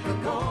make a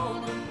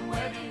golden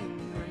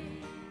wedding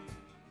ring.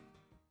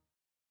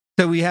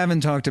 So we haven't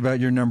talked about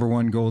your number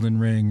one golden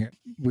ring.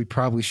 We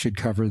probably should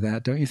cover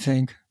that, don't you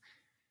think?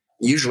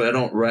 Usually I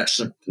don't write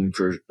something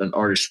for an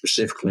artist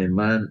specifically in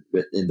mind,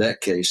 but in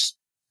that case,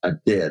 I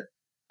did.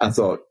 I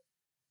thought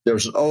there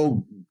was an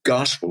old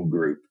gospel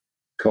group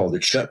called the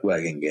Chuck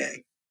Wagon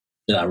Gang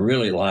that I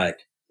really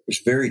liked. It was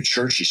very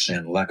churchy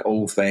sounding, like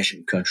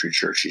old-fashioned country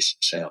churchy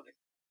sounding.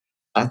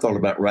 I thought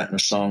about writing a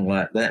song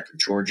like that for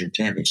George and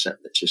Tammy,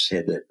 something that just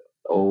had that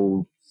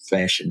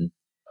old-fashioned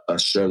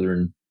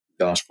Southern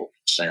gospel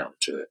sound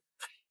to it.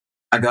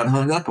 I got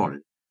hung up on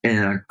it,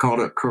 and I called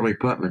up Curly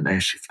Putman and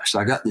asked if, so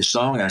I got this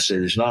song. I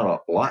said, there's not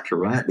a lot to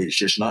write, but it's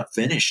just not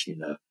finished, you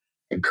know.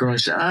 And Curly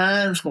said,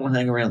 I'm just going to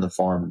hang around the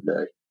farm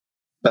today.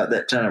 About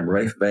that time,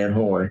 Rafe Van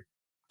Hoy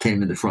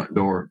came in the front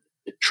door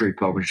at Tree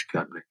Publishing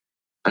Company.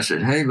 I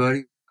said, hey,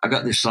 buddy, I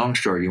got this song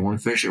started. You want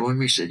to finish it with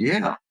me? He said,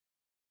 yeah.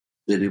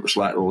 That it was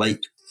like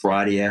late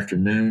Friday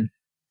afternoon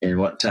and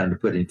wasn't time to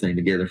put anything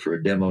together for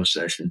a demo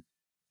session.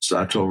 So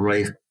I told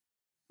Rafe,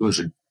 who was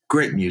a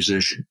great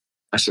musician,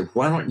 I said,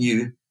 why don't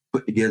you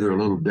put together a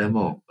little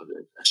demo of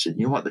it? I said,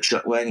 you know what the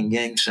Chuck Wagon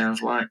Gang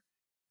sounds like?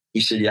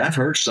 He said, yeah, I've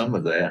heard some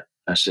of that.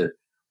 I said,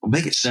 well,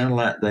 make it sound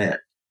like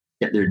that.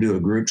 Get there, do a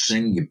group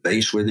sing, your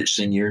bass with it,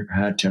 sing your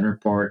high tenor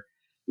part,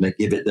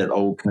 give it that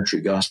old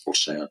country gospel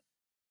sound.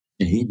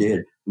 And he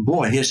did.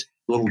 Boy, his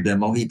little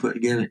demo he put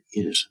together,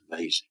 it is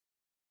amazing.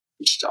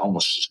 It's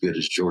almost as good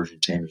as George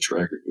and Tammy's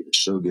record. It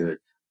is so good.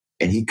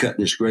 And he cut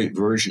this great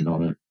version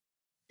on it.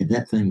 And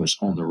that thing was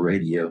on the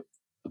radio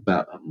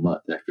about a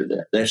month after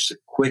that. That's the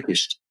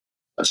quickest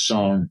a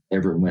song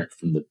ever went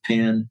from the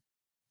pen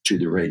to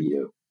the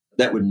radio.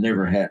 That would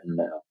never happen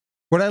now.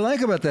 What I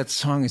like about that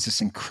song is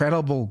this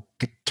incredible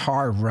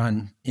guitar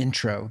run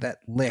intro, that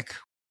lick.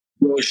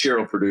 Billy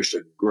Sherrill produced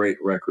a great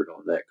record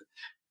on that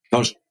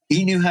because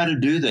he knew how to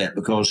do that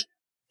because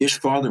his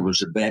father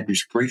was a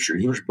Baptist preacher.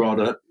 He was brought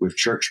up with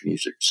church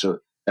music, so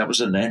that was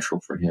a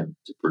natural for him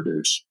to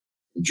produce.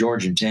 And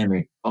George and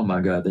Tammy, oh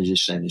my God, they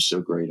just sounded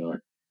so great on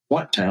it.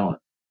 What talent.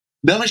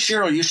 Billy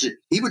Sherrill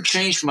he would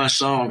change my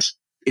songs.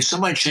 If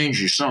somebody changed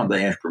your song,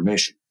 they asked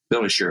permission.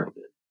 Billy Sherrill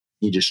did.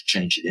 He just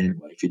changed it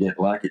anyway. If you didn't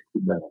like it,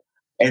 too bad.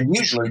 And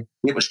usually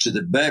it was to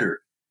the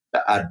better.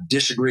 I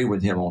disagree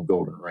with him on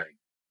Golden Ring.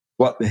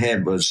 What they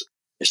had was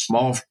a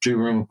small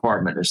 2-room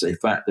apartment as they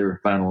fight their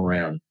final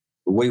round.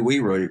 The way we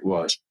wrote it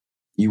was,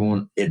 you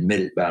won't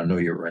admit it, but I know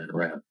you're running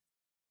around.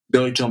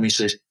 Billy told me, he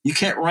says, you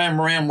can't rhyme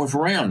around with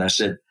round. I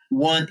said,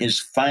 one is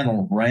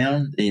final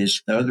round, the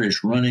other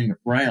is running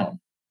around.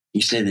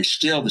 He said, it's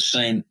still the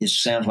same. It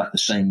sounds like the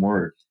same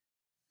word.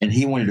 And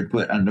he wanted to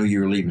put, I know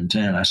you're leaving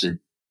town. I said,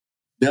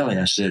 Billy,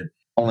 I said,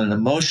 on an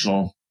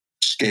emotional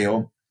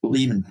scale,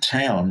 leaving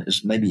town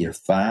is maybe a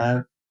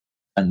 5.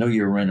 I know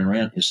you're running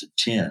around is a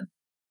 10.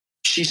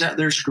 She's out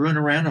there screwing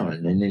around on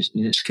it, and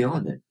it's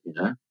killing it, you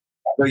know.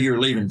 I know you're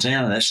leaving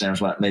town, and that sounds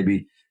like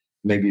maybe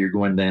you're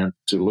going down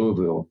to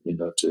Louisville, you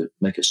know, to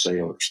make a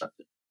sale or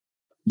something.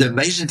 The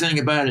amazing thing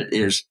about it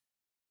is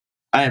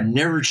I have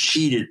never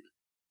cheated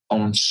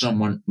on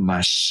someone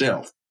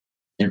myself.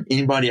 And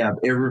anybody I've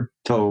ever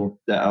told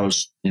that I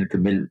was in a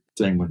committed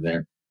thing with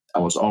them, I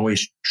was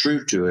always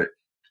true to it.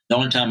 The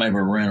only time I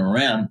ever ran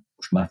around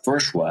was my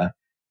first wife.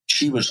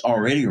 She was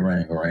already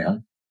running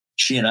around.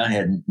 She and I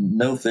had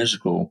no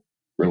physical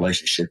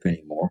relationship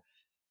anymore.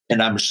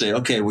 And I would say,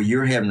 okay, well,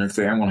 you're having an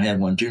affair. I'm going to have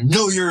one too.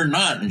 No, you're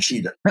not. And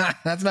she does.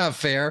 That's not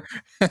fair.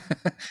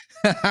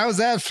 How's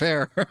that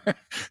fair?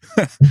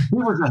 He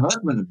was a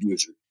husband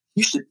abuser.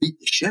 He used to beat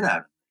the shit out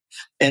of me.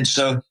 And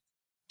so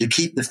to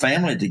keep the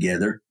family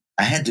together,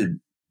 I had to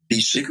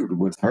be secretive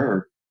with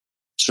her.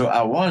 So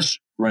I was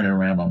running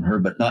around on her,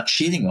 but not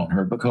cheating on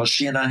her because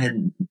she and I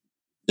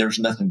there was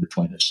nothing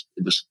between us.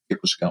 It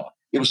was gone.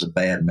 It was a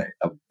bad marriage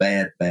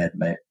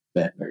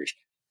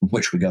from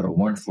which we got a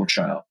wonderful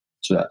child.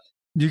 So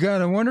you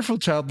got a wonderful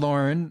child,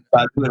 Lauren.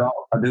 I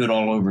do it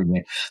all over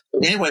again.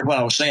 Anyway, what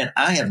I was saying,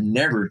 I have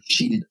never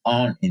cheated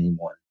on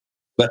anyone,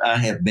 but I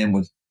have been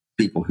with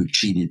people who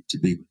cheated to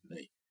be with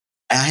me.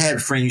 I had a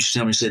friend used to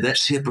tell me, say,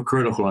 that's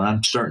hypocritical. And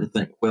I'm starting to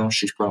think, well,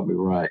 she's probably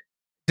right.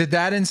 Did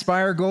that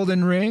inspire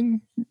Golden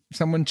Ring?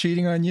 Someone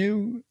cheating on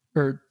you?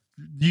 Or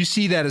do you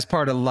see that as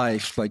part of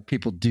life? Like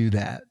people do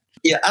that?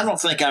 Yeah, I don't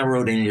think I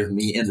wrote any of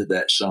me into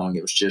that song.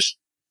 It was just,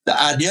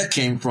 the idea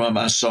came from,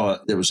 I saw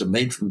it. There was a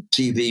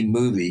made-from-TV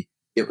movie.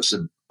 It was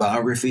a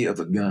biography of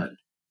a gun.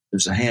 It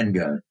was a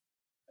handgun.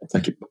 I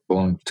think it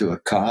belonged to a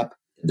cop.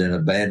 Then a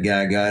bad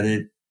guy got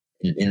it.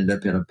 It ended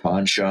up in a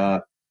pawn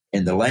shop.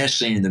 And the last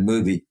scene in the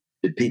movie,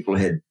 the people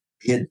had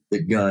hid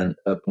the gun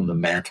up on the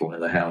mantle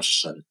in the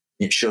house. And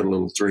it showed a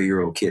little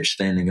 3-year-old kid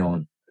standing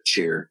on a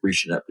chair,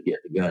 reaching up to get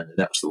the gun. And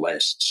that was the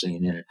last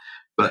scene in it.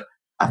 But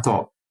I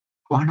thought,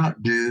 why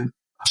not do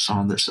a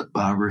song that's a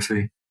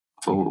biography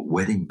of a little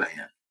wedding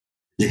band?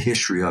 The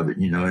history of it,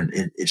 you know, and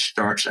it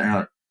starts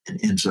out and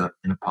ends up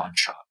in a pawn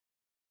shop.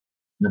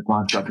 In a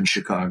pawn shop in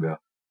Chicago.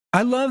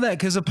 I love that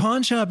because a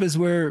pawn shop is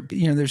where,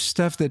 you know, there's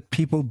stuff that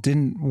people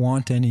didn't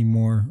want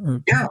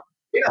anymore. Yeah,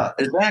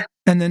 exactly.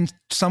 And then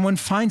someone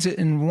finds it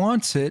and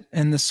wants it.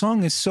 And the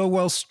song is so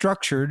well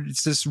structured.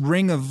 It's this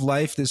ring of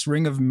life, this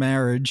ring of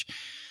marriage.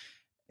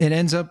 It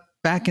ends up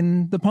back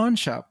in the pawn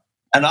shop.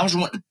 And I was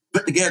wanting to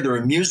put together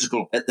a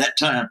musical at that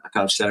time, like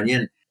I was telling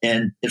you,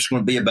 and it's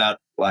going to be about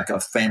like a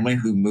family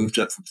who moved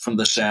up from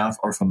the South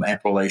or from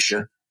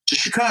Appalachia to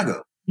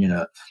Chicago, you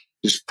know,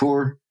 just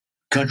poor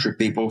country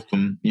people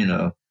from, you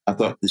know, I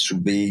thought this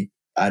would be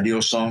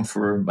ideal song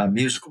for my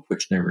musical,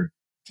 which never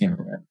Can't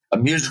remember. A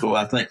musical,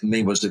 I think, for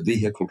me was the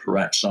vehicle to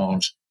write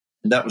songs.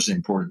 And that was the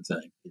important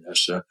thing.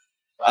 So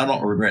I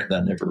don't regret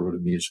that I never wrote a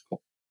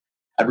musical.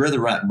 I'd rather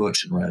write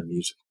books than write a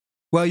musical.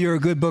 Well, you're a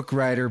good book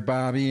writer,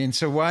 Bobby. And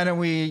so why don't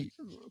we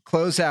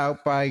close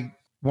out by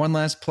one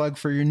last plug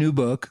for your new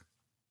book?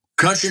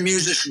 Country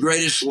Music's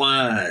Greatest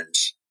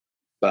Lines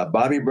by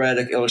Bobby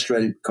Braddock,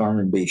 illustrated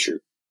Carmen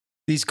Beecher.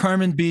 These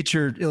Carmen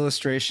Beecher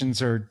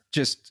illustrations are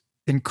just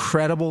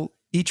incredible.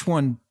 Each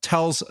one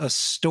tells a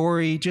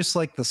story, just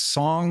like the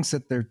songs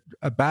that they're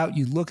about.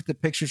 You look at the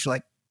pictures, you're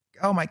like,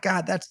 oh my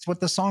God, that's what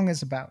the song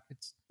is about.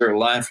 They're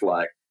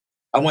lifelike.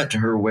 I went to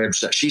her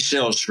website. She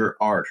sells her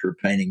art, her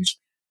paintings.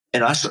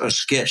 And I saw a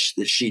sketch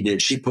that she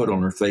did. She put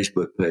on her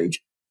Facebook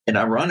page. And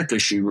ironically,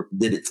 she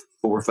did it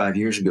 4 or 5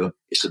 years ago.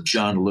 It's of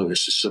John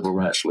Lewis, a civil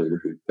rights leader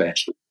who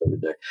passed away the other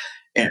day.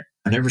 And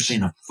I've never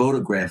seen a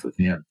photograph of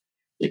him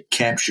that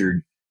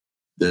captured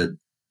the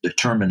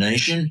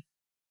determination,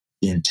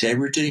 the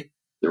integrity,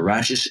 the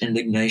righteous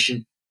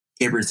indignation.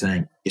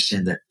 Everything is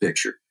in that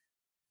picture.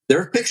 There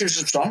are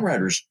pictures of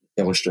songwriters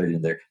illustrated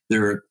in there.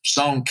 There are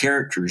song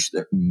characters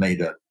that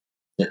made up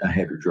that I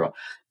had her draw.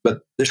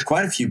 But there's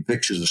quite a few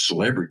pictures of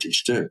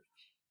celebrities, too.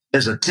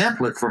 As a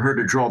template for her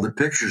to draw the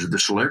pictures of the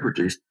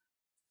celebrities,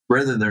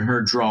 rather than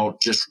her draw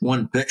just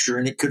one picture,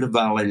 and it could have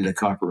violated a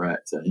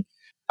copyright thing,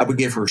 I would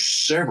give her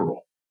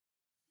several.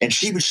 And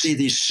she would see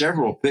these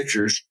several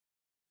pictures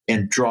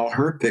and draw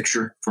her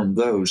picture from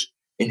those.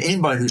 And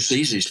anybody who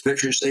sees these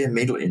pictures, they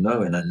immediately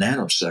know in a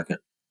nanosecond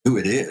who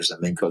it is. I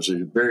mean, because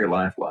they're very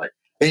lifelike.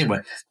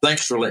 Anyway,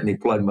 thanks for letting me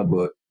plug my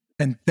book.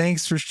 And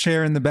thanks for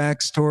sharing the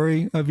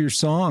backstory of your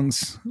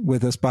songs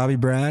with us, Bobby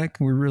Braddock.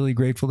 We're really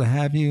grateful to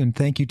have you. And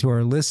thank you to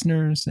our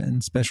listeners.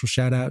 And special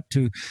shout out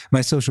to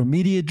my social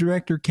media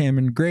director,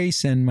 Cameron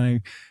Grace, and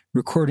my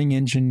recording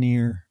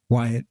engineer,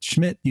 Wyatt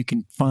Schmidt. You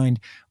can find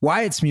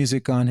Wyatt's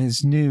music on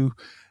his new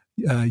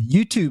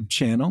YouTube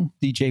channel,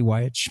 DJ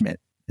Wyatt Schmidt.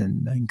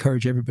 And I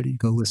encourage everybody to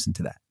go listen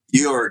to that.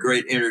 You are a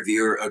great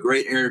interviewer. A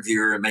great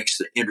interviewer makes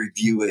the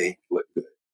interviewee look good.